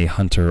dating a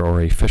hunter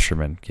or a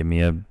fisherman, give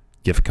me a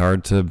gift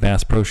card to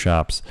Bass Pro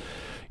Shops.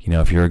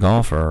 If you're a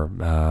golfer,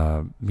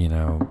 don't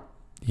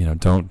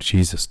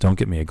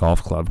get me a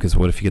golf club, because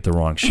what if you get the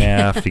wrong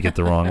shaft, if you get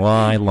the wrong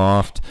lie,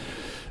 loft,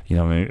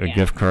 a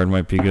gift card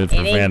might be good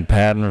for Van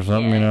Patten or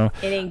something, It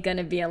ain't going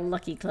to be a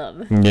lucky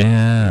club.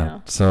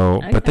 Yeah.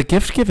 So, but the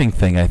gift giving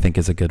thing I think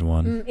is a good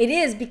one. It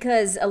is,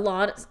 because a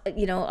lot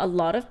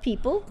of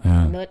people,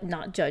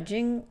 not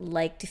judging,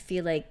 like to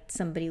feel like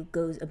somebody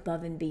goes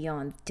above and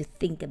beyond to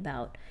think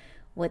about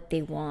what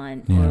they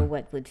want or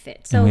what would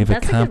fit. So and we've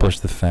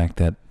accomplished the fact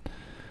that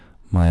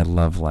my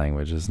love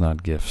language is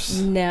not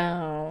gifts.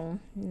 No,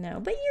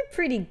 but you're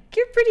pretty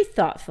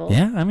thoughtful.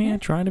 Yeah, I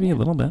try to be a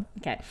little bit.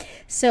 Okay,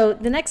 so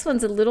the next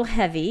one's a little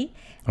heavy.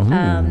 Ooh,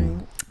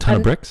 ton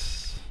of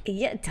bricks.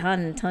 Yeah,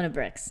 ton of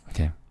bricks.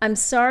 Okay. I'm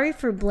sorry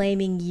for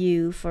blaming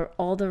you for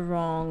all the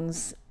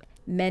wrongs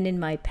men in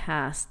my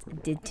past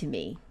did to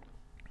me.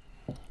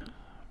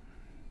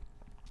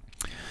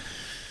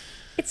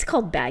 It's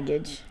called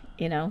baggage.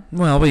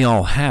 Well, we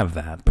all have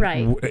that.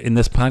 Right. In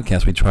this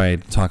podcast, we try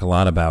to talk a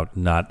lot about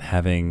not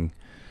having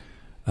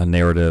a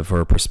narrative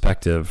or a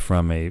perspective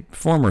from a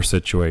former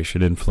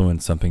situation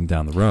influence something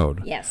down the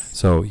road. Yes.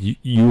 So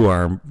you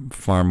are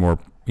far more,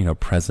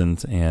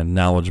 present and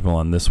knowledgeable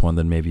on this one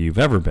than maybe you've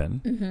ever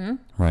been.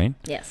 Mm-hmm. Right?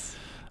 Yes.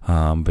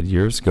 But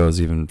yours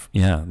goes even,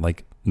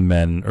 like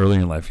men early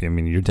in life.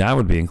 Your dad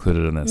would be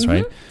included in this,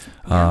 right?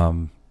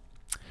 I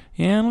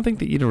don't think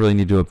that you don't really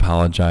need to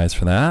apologize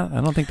for that. I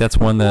don't think that's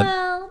one that...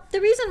 Well, the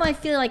reason why I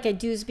feel like I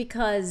do is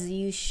because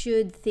you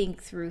should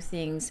think through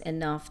things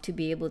enough to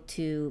be able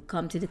to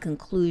come to the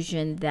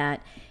conclusion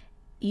that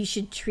you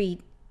should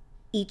treat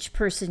each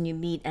person you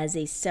meet as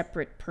a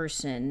separate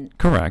person.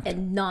 Correct.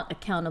 And not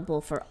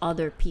accountable for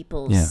other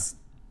people's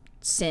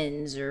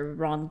sins or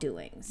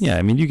wrongdoings.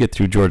 Yeah, you get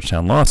through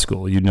Georgetown Law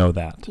School, you know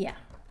that. Yeah.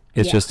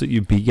 It's just that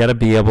you got to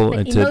be able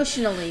but to...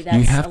 Emotionally, that's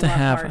you have to lot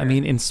have, harder.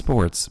 in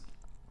sports,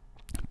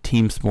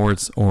 team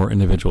sports or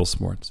individual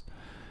sports,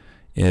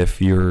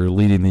 if you're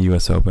leading the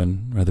U.S.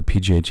 Open or the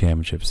PGA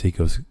Championships, you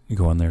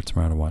go on there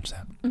tomorrow to watch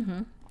that.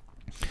 Mm-hmm.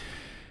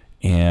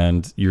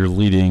 And you're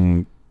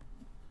leading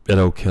at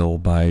Oak Hill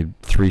by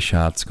 3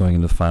 shots going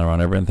into the final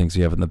round. Everyone thinks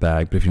you have it in the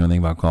bag, but if you know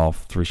anything about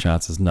golf, 3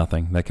 shots is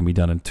nothing. That can be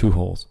done in 2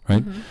 holes,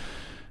 right? Mm-hmm.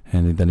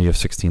 And then you have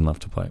 16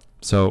 left to play.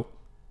 So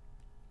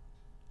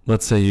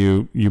let's say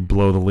you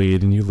blow the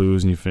lead and you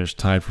lose and you finish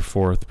tied for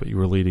 4th, but you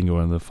were leading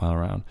going into the final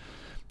round.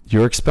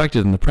 You're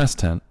expected in the press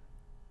tent,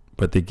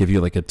 but they give you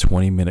like a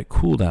 20-minute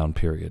cool down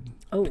period.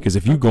 Oh, because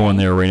if you go in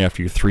there right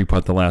after you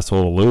 3-putt the last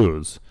hole to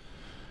lose,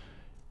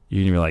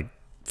 you're going to be like,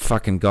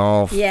 fucking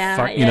golf.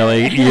 Yeah.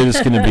 You're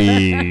just going to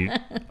be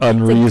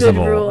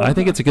unreasonable. I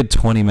think it's a good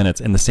 20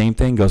 minutes. And the same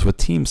thing goes with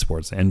team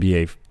sports,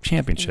 NBA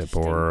championship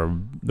or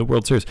the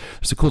World Series.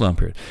 There's a cool down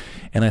period.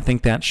 And I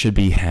think that should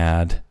be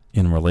had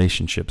in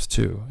relationships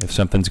too. If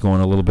something's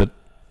going a little bit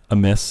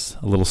amiss,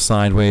 a little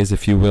sideways,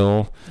 if you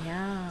will.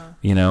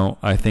 Yeah.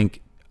 I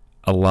think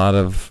a lot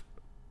of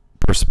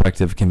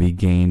perspective can be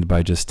gained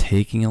by just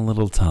taking a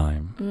little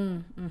time.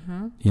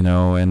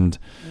 And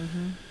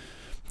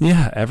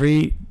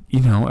every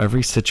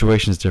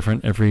situation is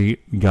different.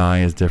 Every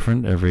guy is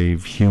different. Every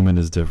human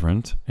is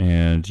different.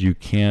 And you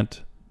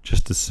can't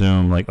just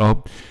assume like,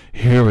 oh,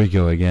 here we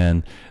go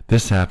again.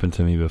 This happened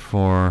to me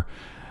before.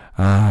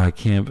 I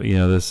can't,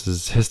 this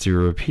is history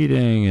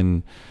repeating.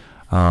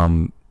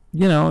 And,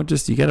 you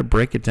got to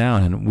break it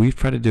down. And we've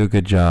tried to do a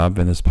good job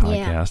in this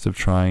podcast of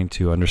trying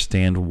to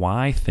understand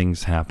why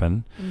things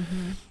happen,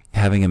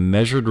 having a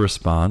measured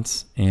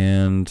response,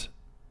 and,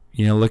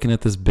 looking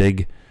at this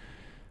big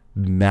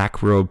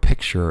macro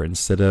picture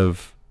instead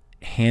of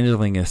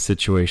handling a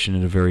situation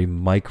in a very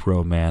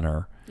micro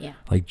manner. Yeah.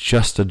 Like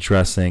just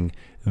addressing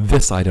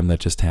this item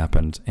that just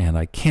happened, and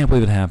I can't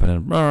believe it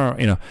happened.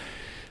 And,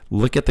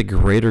 look at the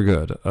greater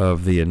good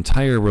of the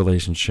entire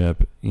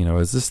relationship.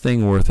 Is this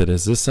thing worth it?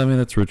 Is this something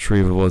that's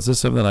retrievable? Is this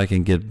something that I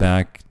can get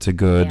back to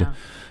good?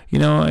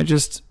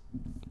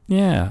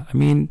 Yeah.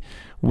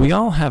 We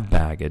all have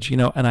baggage,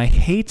 and I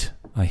hate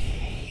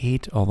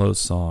all those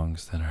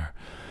songs that are,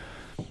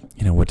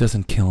 what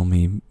doesn't kill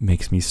me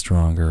makes me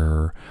stronger,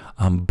 or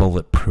I'm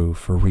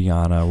bulletproof, or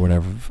Rihanna, or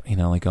whatever,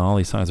 like all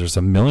these songs. There's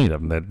a million of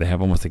them that they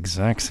have almost the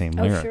exact same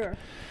lyric. Sure.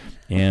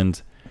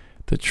 And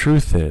the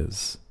truth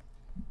is,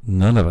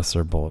 none of us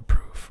are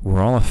bulletproof.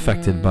 We're all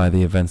affected by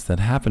the events that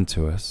happen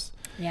to us.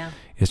 Yeah.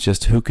 It's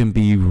just who can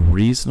be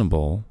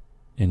reasonable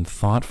and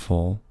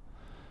thoughtful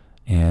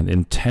and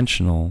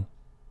intentional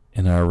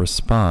in our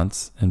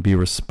response and be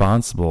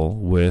responsible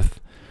with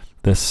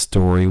the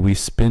story we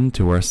spin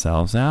to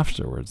ourselves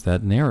afterwards,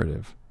 that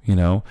narrative, you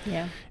know?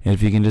 Yeah. And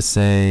if you can just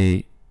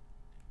say,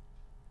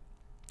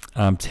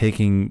 I'm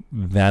taking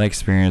that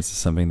experience as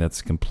something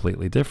that's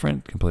completely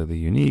different, completely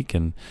unique,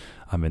 and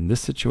I'm in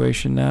this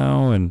situation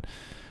now, and,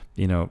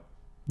 you know,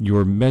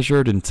 your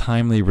measured and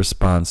timely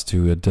response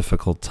to a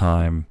difficult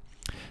time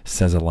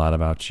says a lot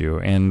about you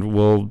and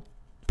will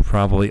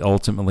probably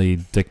ultimately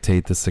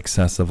dictate the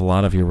success of a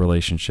lot of your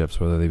relationships,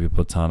 whether they be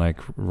platonic,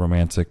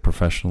 romantic,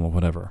 professional,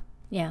 whatever.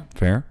 Yeah.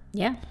 Fair?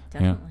 Yeah,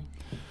 definitely.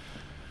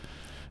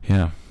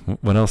 Yeah.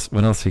 What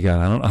else you got?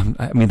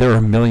 I mean, there are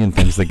a million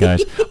things that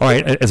guys... All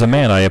right, as a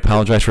man, I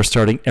apologize for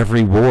starting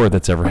every war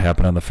that's ever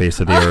happened on the face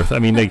of the earth. I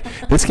mean, you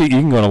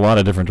can go in a lot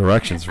of different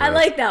directions. I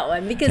like that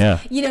one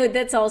because, you know,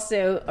 that's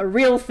also a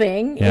real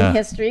thing in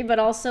history, but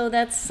also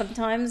that's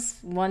sometimes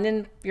one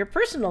in your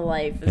personal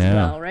life as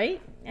well,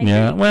 right?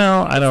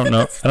 Well, I don't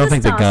know. I don't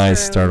think the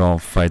guys start all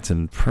fights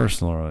in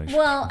personal relationships.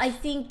 Well, I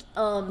think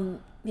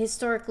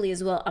historically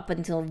as well, up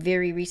until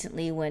very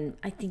recently, when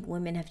I think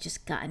women have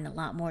just gotten a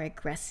lot more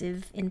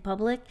aggressive in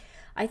public.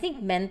 I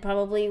think men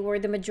probably were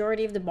the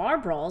majority of the bar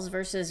brawls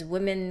versus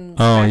women.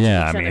 Oh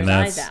yeah, I mean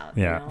that's out,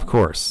 you know? Of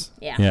course.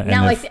 Yeah.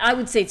 Now I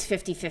would say it's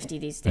 50-50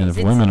 these days. And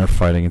if women are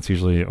fighting, it's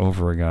usually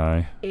over a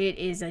guy. It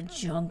is a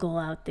jungle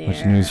out there. Which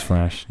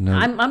newsflash? No,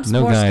 I'm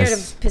more guys. scared of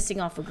pissing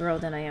off a girl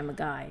than I am a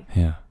guy.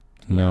 Yeah.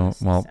 No.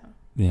 Well. So.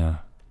 Yeah.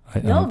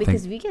 No,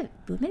 because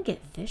women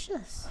get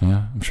vicious.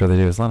 Yeah, I'm sure they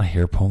do. There's a lot of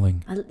hair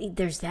pulling.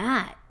 There's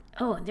that.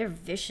 Oh, and they're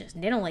vicious.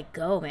 And they don't let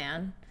go,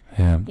 man.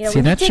 Yeah. You know,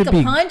 see, when you take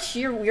a punch,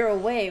 you're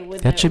away.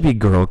 That should be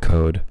girl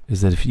code. Is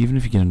that even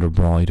if you get into a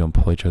brawl, you don't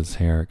pull each other's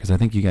hair? Because I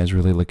think you guys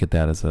really look at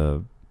that as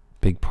a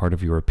big part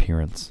of your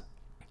appearance.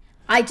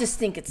 I just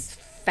think it's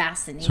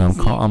fascinating. So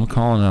I'm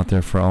calling out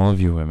there for all of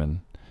you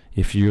women.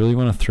 If you really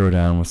want to throw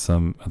down with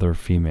some other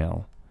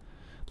female,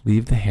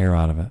 leave the hair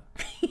out of it.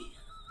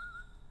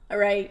 All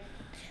right.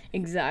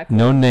 Exactly.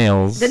 No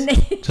nails.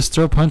 Just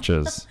throw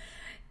punches.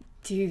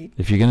 Dude.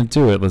 If you're going to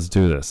do it, let's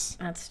do this.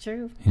 That's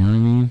true. You know what I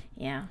mean?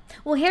 Yeah.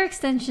 Well, hair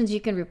extensions you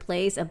can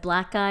replace. A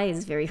black guy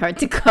is very hard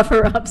to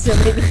cover up, so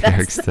maybe that's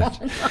hair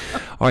extension.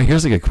 All right,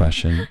 here's a good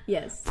question.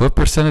 Yes. What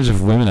percentage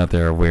of women out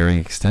there are wearing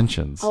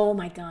extensions? Oh,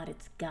 my God.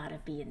 It's got to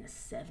be in the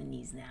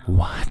 70s now.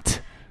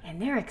 What?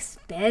 And they're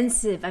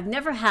expensive. I've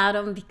never had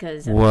them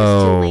because I'm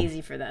just too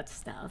lazy for that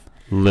stuff.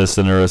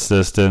 Listener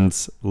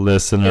assistance. Is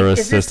this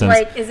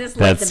like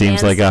that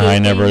seems like a high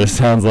number. It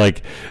sounds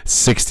like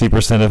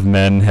 60% of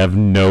men have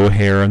no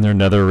hair in their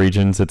nether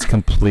regions. It's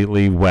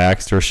completely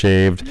waxed or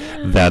shaved.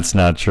 That's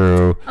not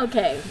true.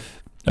 Okay.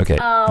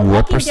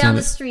 Walking down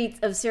the streets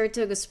of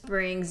Saratoga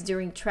Springs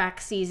during track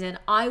season,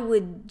 I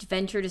would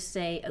venture to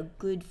say a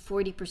good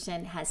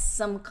 40% has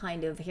some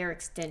kind of hair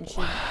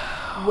extension,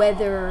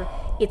 whether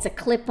it's a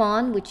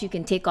clip-on, which you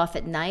can take off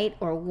at night,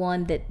 or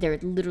one that they're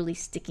literally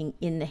sticking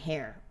in the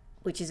hair,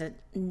 which is a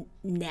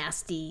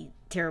nasty,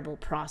 terrible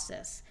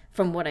process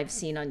from what I've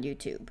seen on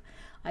YouTube.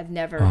 I've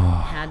never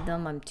had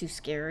them. I'm too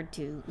scared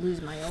to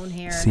lose my own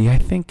hair. See, I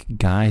think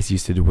guys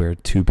used to wear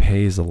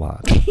toupees a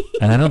lot.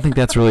 And I don't think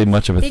that's really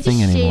much of a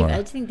thing anymore.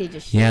 I think they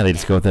just shave. Yeah, they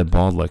just go with that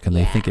bald look, and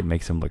they think it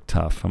makes them look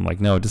tough. I'm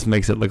like, no, it just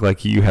makes it look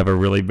like you have a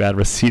really bad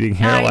receding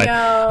hairline.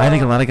 I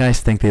think a lot of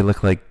guys think they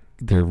look like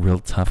they're real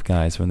tough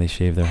guys when they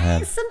shave their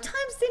head.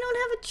 Sometimes they don't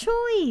have a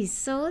choice,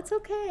 so it's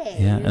okay.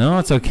 Yeah, no,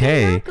 it's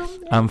okay.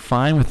 I'm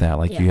fine with that.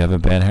 Like, you have a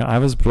bad hair. I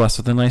was blessed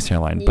with a nice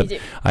hairline, but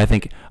I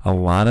think a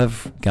lot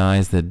of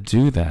guys that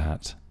do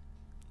that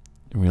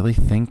really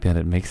think that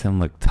it makes them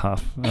look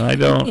tough. And I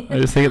don't. I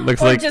just think it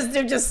looks like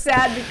they're just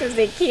sad because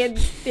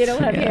they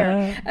don't have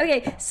hair.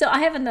 Okay, so I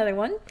have another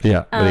one.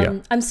 Yeah.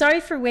 I'm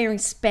sorry for wearing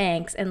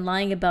Spanx and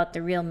lying about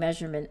the real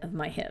measurement of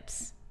my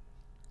hips.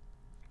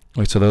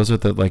 Wait, so those are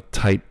the like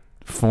tight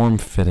form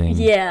fitting.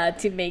 Yeah,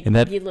 to make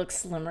you look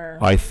slimmer.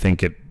 I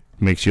think it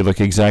makes you look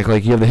exactly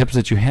like you have the hips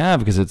that you have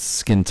because it's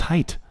skin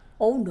tight.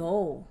 Oh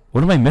no.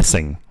 What am I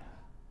missing?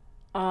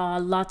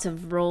 Lots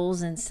of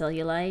rolls and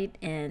cellulite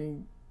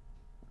and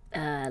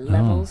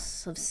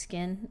levels of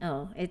skin.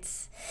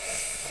 It's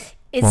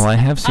well, I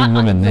have seen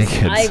women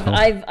naked.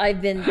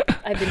 I've been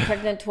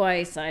pregnant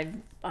twice. I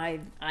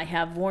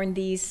have worn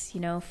these,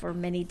 for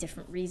many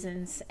different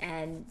reasons,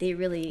 and they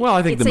really. Well,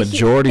 I think the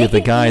majority of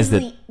the guys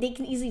they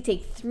can easily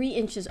take 3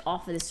 inches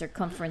off of the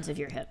circumference of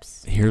your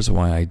hips. Here's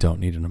why I don't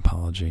need an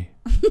apology.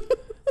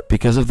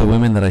 Because of the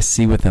women that I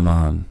see with them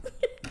on,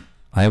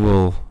 I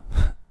will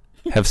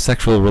have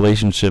sexual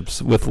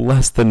relationships with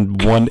less than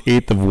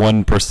 1/8 of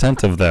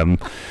 1% of them.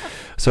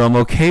 So I'm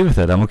okay with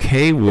it. I'm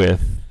okay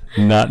with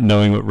not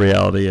knowing what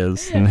reality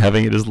is and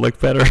having it just look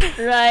better.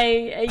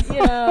 Right.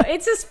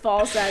 It's just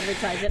false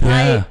advertising.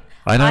 Yeah,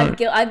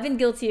 I've been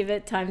guilty of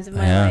it times in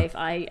my life.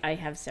 I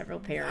have several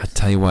pairs. I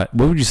tell you what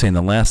would you say in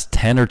the last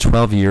 10 or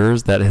 12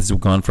 years that has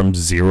gone from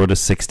 0 to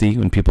 60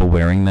 when people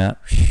wearing that?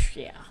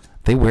 Yeah.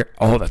 They wear,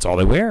 that's all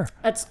they wear.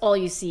 That's all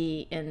you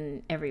see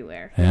in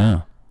everywhere.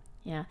 Yeah.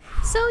 Yeah.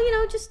 So,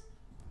 just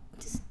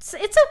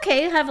it's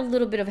okay to have a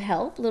little bit of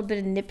help, a little bit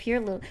of nip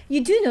here.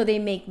 You do know they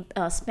make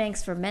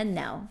Spanx for men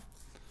now.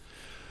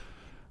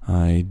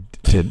 I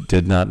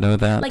did not know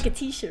that. Like a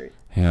T-shirt.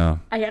 Yeah.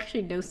 I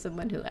actually know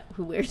someone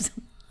who wears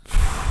them.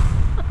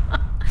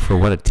 For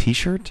what, a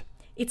T-shirt?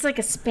 It's like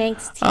a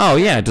Spanx T-shirt. Oh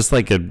yeah, just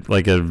like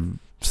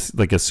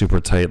a super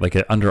tight, like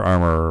an Under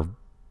Armour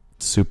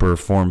super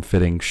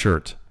form-fitting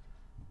shirt.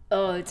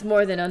 Oh, it's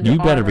more than Under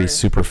Armour. You better be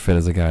super fit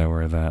as a guy to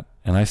wear that.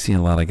 And I've seen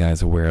a lot of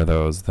guys who wear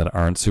those that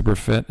aren't super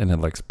fit, and it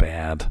looks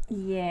bad.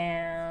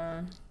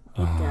 Yeah,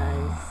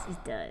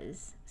 it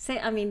does.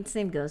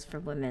 Same goes for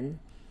women.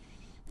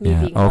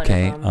 Yeah,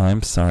 okay,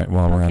 I'm sorry.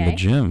 While we're on the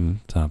gym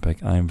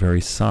topic, I'm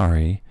very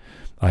sorry.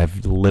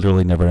 I've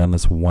literally never done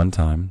this one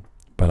time,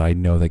 but I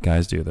know that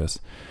guys do this.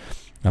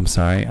 I'm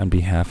sorry on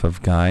behalf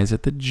of guys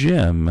at the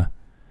gym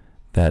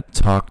that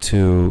talk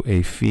to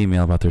a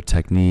female about their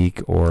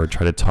technique or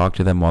try to talk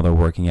to them while they're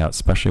working out,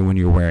 especially when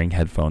you're wearing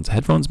headphones.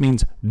 Headphones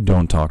means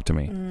don't talk to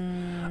me.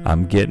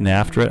 I'm getting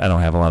after it. I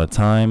don't have a lot of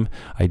time.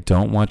 I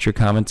don't want your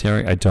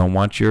commentary. I don't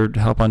want your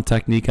help on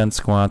technique on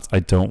squats. I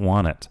don't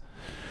want it.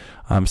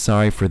 I'm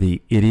sorry for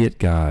the idiot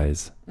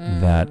guys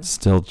that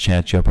still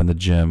chat you up in the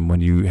gym when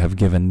you have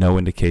given no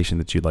indication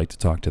that you'd like to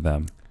talk to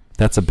them.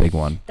 That's a big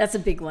one. That's a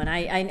big one.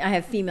 I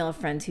have female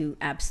friends who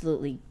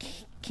absolutely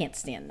can't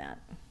stand that.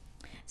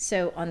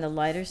 So on the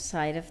lighter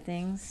side of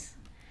things,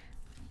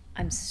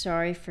 I'm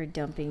sorry for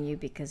dumping you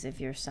because of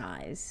your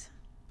size.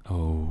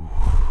 Oh.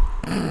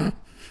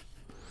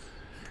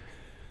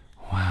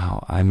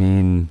 Wow. I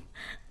mean,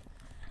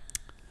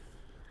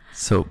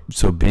 so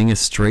being a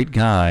straight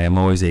guy, I'm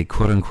always a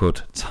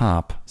quote-unquote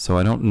top, so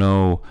I don't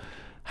know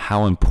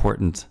how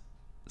important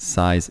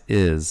size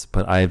is,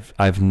 but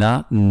I've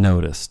not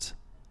noticed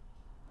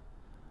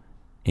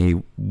a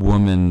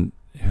woman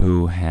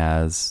who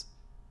has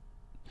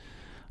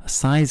a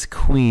size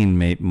queen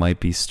might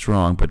be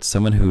strong, but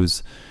someone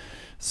who's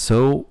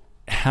so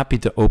happy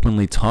to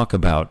openly talk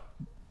about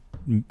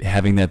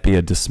having that be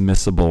a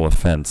dismissible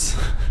offense,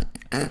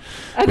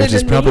 which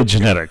is probably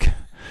genetic.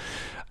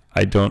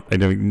 No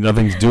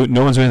one's doing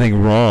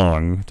anything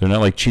wrong. They're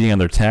not like cheating on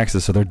their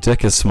taxes, so their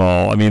dick is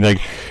small. I mean,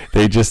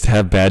 they just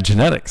have bad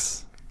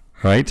genetics,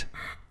 right?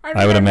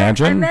 I would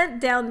imagine. I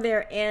meant down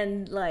there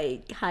and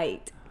like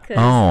height.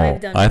 Oh,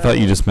 I thought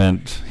you just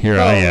meant here.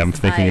 Both. I am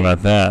thinking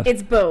about that.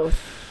 It's both.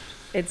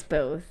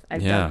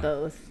 I've done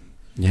both.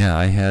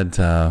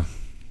 Yeah,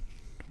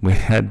 we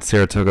had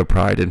Saratoga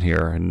Pride in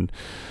here, and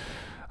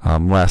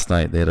last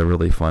night they had a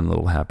really fun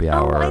little happy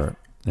hour,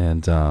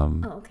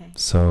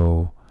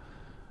 So,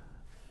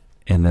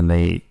 and then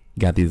they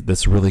got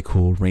this really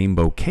cool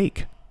rainbow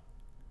cake,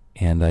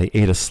 and I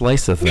ate a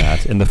slice of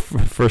that. And the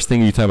first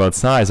thing you talk about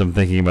size, I'm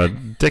thinking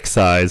about dick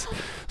size.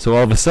 So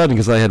all of a sudden,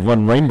 because I had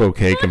one rainbow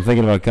cake, I'm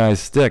thinking about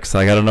guys' dicks.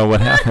 I got to know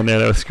what happened there.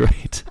 That was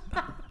great.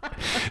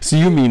 So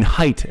you mean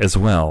height as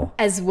well?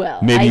 As well.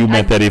 Maybe you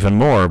meant that even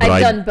more. But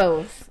I've done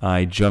both.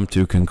 I jumped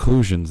to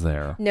conclusions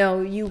there.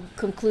 No, you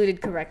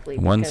concluded correctly.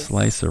 One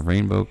slice of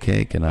rainbow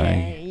cake, and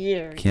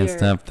I can't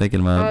stop thinking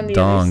about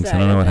dongs. I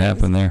don't know what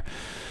happened there.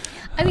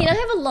 I mean, I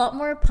have a lot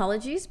more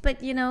apologies, but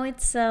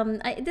it's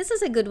this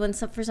is a good one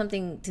for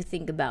something to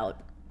think about.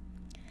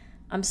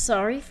 I'm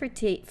sorry for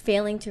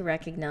failing to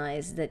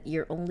recognize that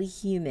you're only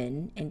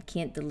human and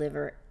can't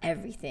deliver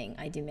everything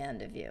I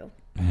demand of you.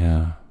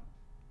 Yeah.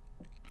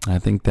 I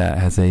think that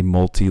has a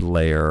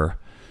multi-layer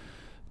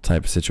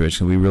type of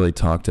situation. We really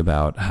talked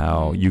about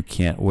how you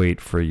can't wait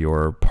for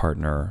your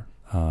partner,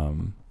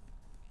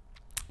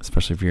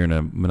 especially if you're in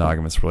a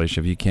monogamous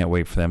relationship. You can't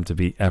wait for them to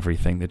be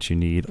everything that you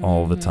need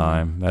all the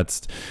time.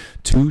 That's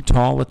too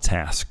tall a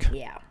task.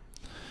 Yeah.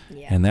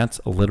 And that's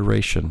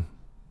alliteration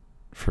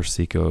for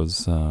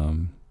Seiko's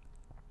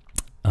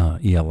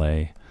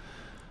ELA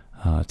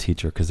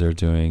teacher, because they're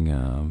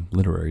doing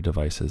literary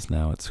devices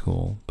now at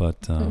school.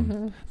 But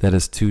that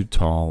is too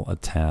tall a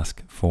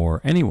task for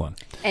anyone,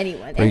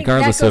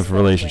 regardless of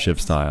relationship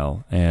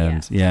style.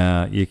 And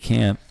you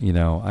can't.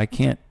 I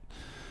can't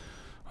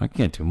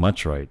do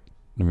much right.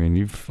 I mean,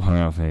 you've hung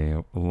out with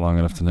me long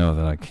enough to know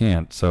that I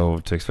can't. So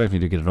to expect me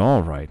to get it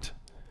all right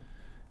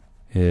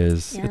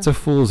it's a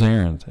fool's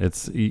errand.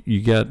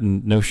 You get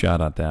no shot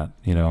at that,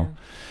 And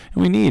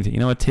we need,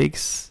 it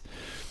takes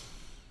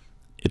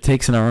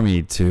an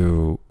army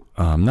to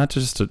not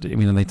just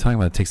they talk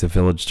about it takes a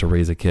village to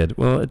raise a kid.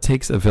 Well, it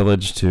takes a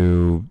village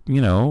to,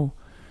 you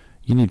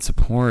need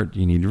support,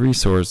 you need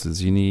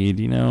resources, you need,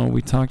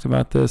 we talked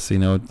about this,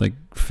 like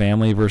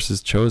family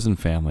versus chosen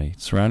family.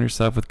 Surround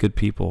yourself with good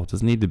people. It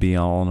doesn't need to be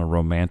all in a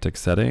romantic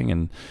setting,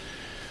 and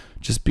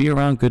just be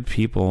around good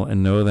people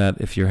and know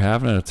that if you're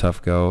having a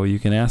tough go, you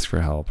can ask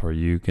for help, or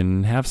you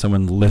can have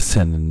someone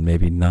listen and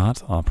maybe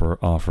not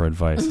offer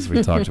advice, as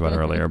we talked about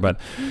earlier. But,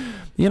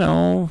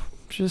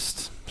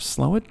 just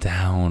slow it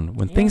down.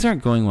 When things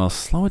aren't going well,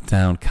 slow it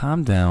down,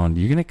 calm down.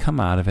 You're going to come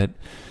out of it.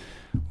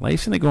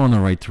 Life's going to go in the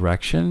right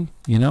direction.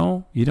 You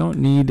don't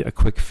need a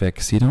quick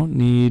fix. You don't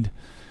need,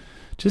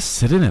 just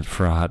sit in it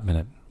for a hot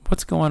minute.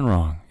 What's going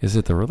wrong? Is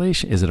it the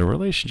relation? Is it a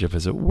relationship?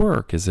 Is it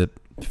work? Is it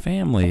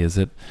family? Is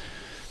it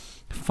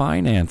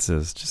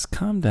finances? Just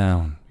calm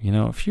down. You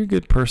know, if you're a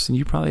good person,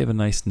 you probably have a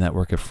nice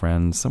network of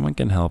friends. Someone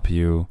can help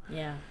you.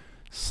 Yeah.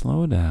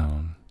 Slow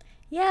down.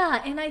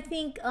 Yeah, and I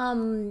think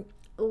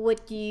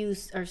what you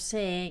are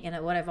saying,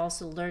 and what I've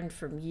also learned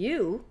from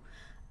you,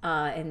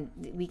 and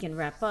we can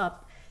wrap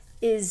up,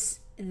 is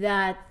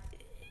that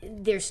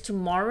there's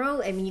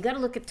tomorrow. I mean, you got to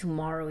look at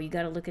tomorrow. You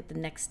got to look at the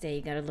next day.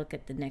 You got to look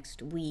at the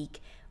next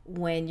week.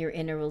 When you're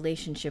in a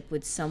relationship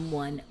with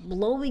someone,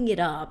 blowing it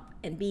up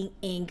and being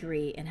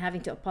angry and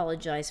having to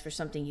apologize for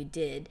something you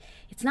did,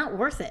 it's not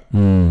worth it.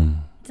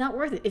 It's not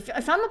worth it.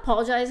 If I'm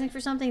apologizing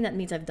for something, that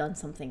means I've done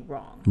something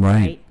wrong,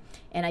 right?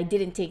 And I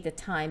didn't take the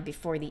time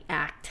before the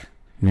act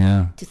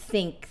to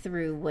think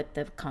through what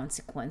the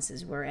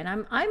consequences were. And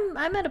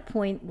I'm at a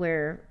point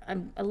where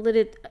I'm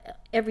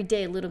every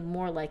day a little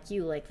more like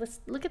you. Like, let's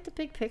look at the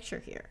big picture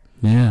here.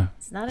 Yeah.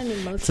 It's not an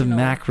emotional. It's a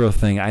macro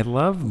thing. I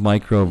love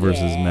micro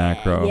versus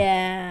macro.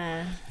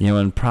 Yeah. You know,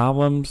 and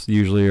problems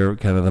usually are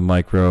kind of the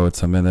micro. It's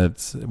something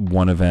that's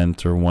one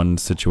event or one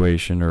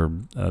situation or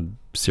a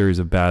series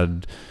of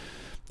bad,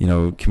 you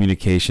know,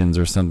 communications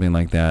or something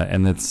like that.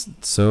 And it's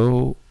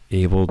so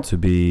able to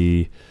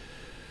be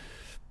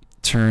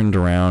turned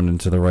around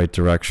into the right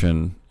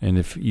direction. And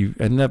if you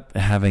end up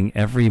having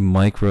every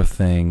micro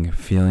thing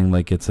feeling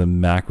like it's a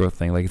macro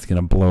thing, like it's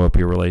going to blow up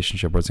your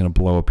relationship or it's going to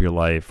blow up your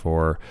life,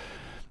 or,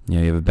 you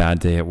know, you have a bad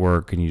day at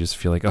work and you just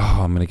feel like, oh,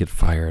 I'm going to get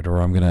fired, or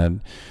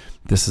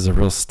this is a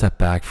real step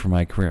back for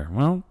my career.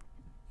 Well,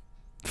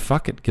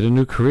 fuck it, get a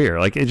new career.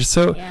 Like, it's just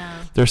so,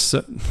 there's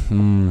so,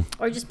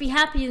 or just be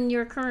happy in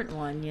your current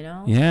one, you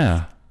know?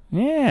 Yeah.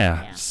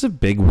 It's a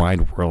big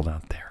wide world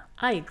out there.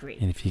 I agree.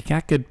 And if you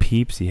got good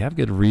peeps, you have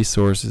good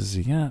resources,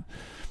 you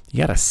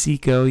got a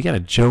Seco, you got a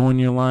Joe in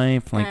your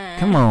life. Like,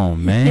 come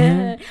on,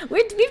 man. we're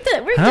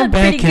done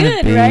pretty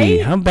good,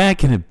 right? How bad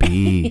can it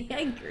be? I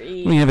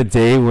agree. When you have a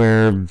day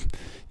where you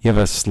have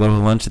a slow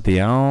lunch at the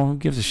who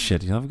gives a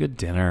shit? You'll have a good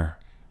dinner.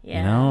 Yeah.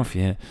 You know, if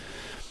you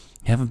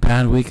have a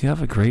bad week, you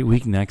have a great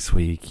week next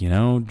week. You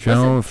know,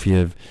 Joe, if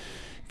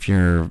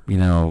you're, you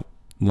know,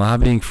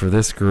 lobbying for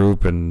this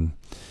group and,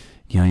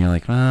 you know, you're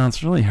like, well,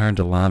 it's really hard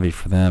to lobby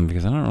for them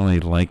because I don't really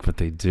like what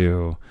they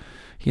do.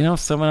 You know,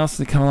 someone else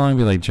to come along and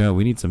be like, Joe,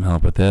 we need some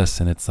help with this.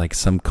 And it's like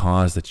some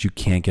cause that you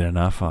can't get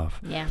enough of.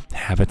 Yeah.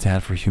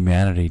 Habitat for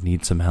Humanity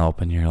needs some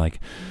help. And you're like,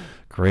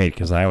 great,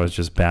 because I was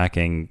just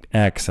backing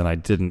X and I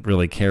didn't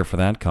really care for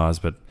that cause.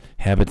 But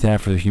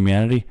Habitat for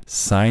Humanity,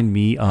 sign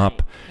me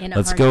up.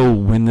 Let's go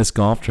win this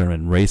golf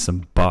tournament and raise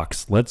some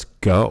bucks. Let's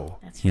go.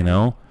 That's you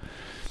know?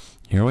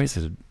 You're always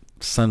a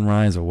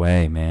sunrise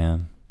away,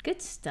 man.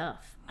 Good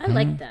stuff. I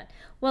like that.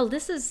 Well,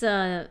 this is,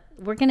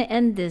 we're going to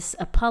end this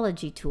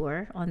apology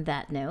tour on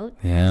that note.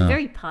 Yeah. It's a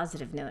very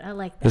positive note. I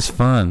like that. It's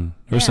fun.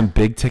 There's some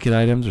big ticket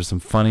items. There's some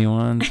funny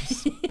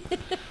ones.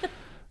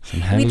 Some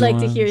heavy We'd like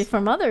ones. to hear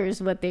from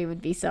others what they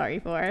would be sorry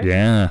for.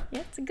 Yeah. Yeah,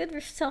 it's a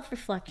good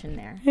self-reflection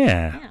there.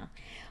 Yeah.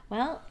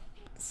 Well,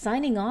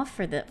 signing off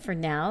for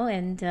now,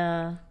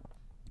 and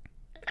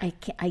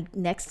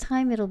next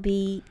time it'll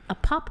be a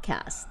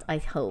popcast, I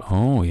hope.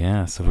 Oh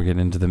yeah, so we're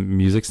getting into the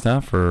music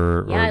stuff,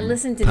 or I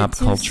listened to pop the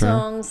two culture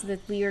songs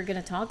that we are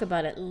going to talk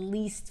about at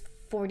least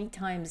 40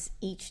 times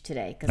each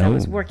today, because I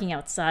was working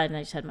outside and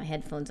I just had my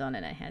headphones on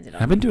and I had it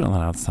on. I've been doing a lot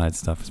of outside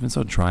stuff. It's been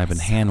so dry. I've been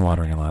hand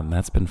watering a lot, and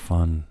that's been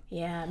fun.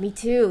 Yeah, me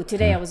too.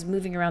 Today I was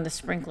moving around the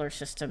sprinkler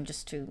system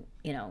just to,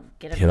 you know,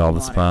 hit all the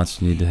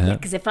spots you need to hit.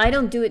 Because if I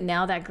don't do it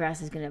now, that grass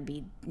is going to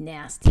be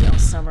nasty all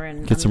summer.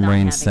 And get some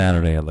rain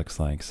Saturday, it looks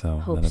like,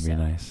 so that'll be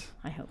nice.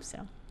 I hope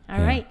so.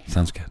 All right.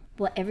 Sounds good.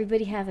 Well,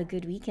 everybody have a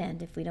good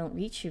weekend if we don't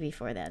reach you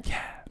before then.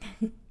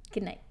 Yeah.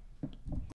 Good night.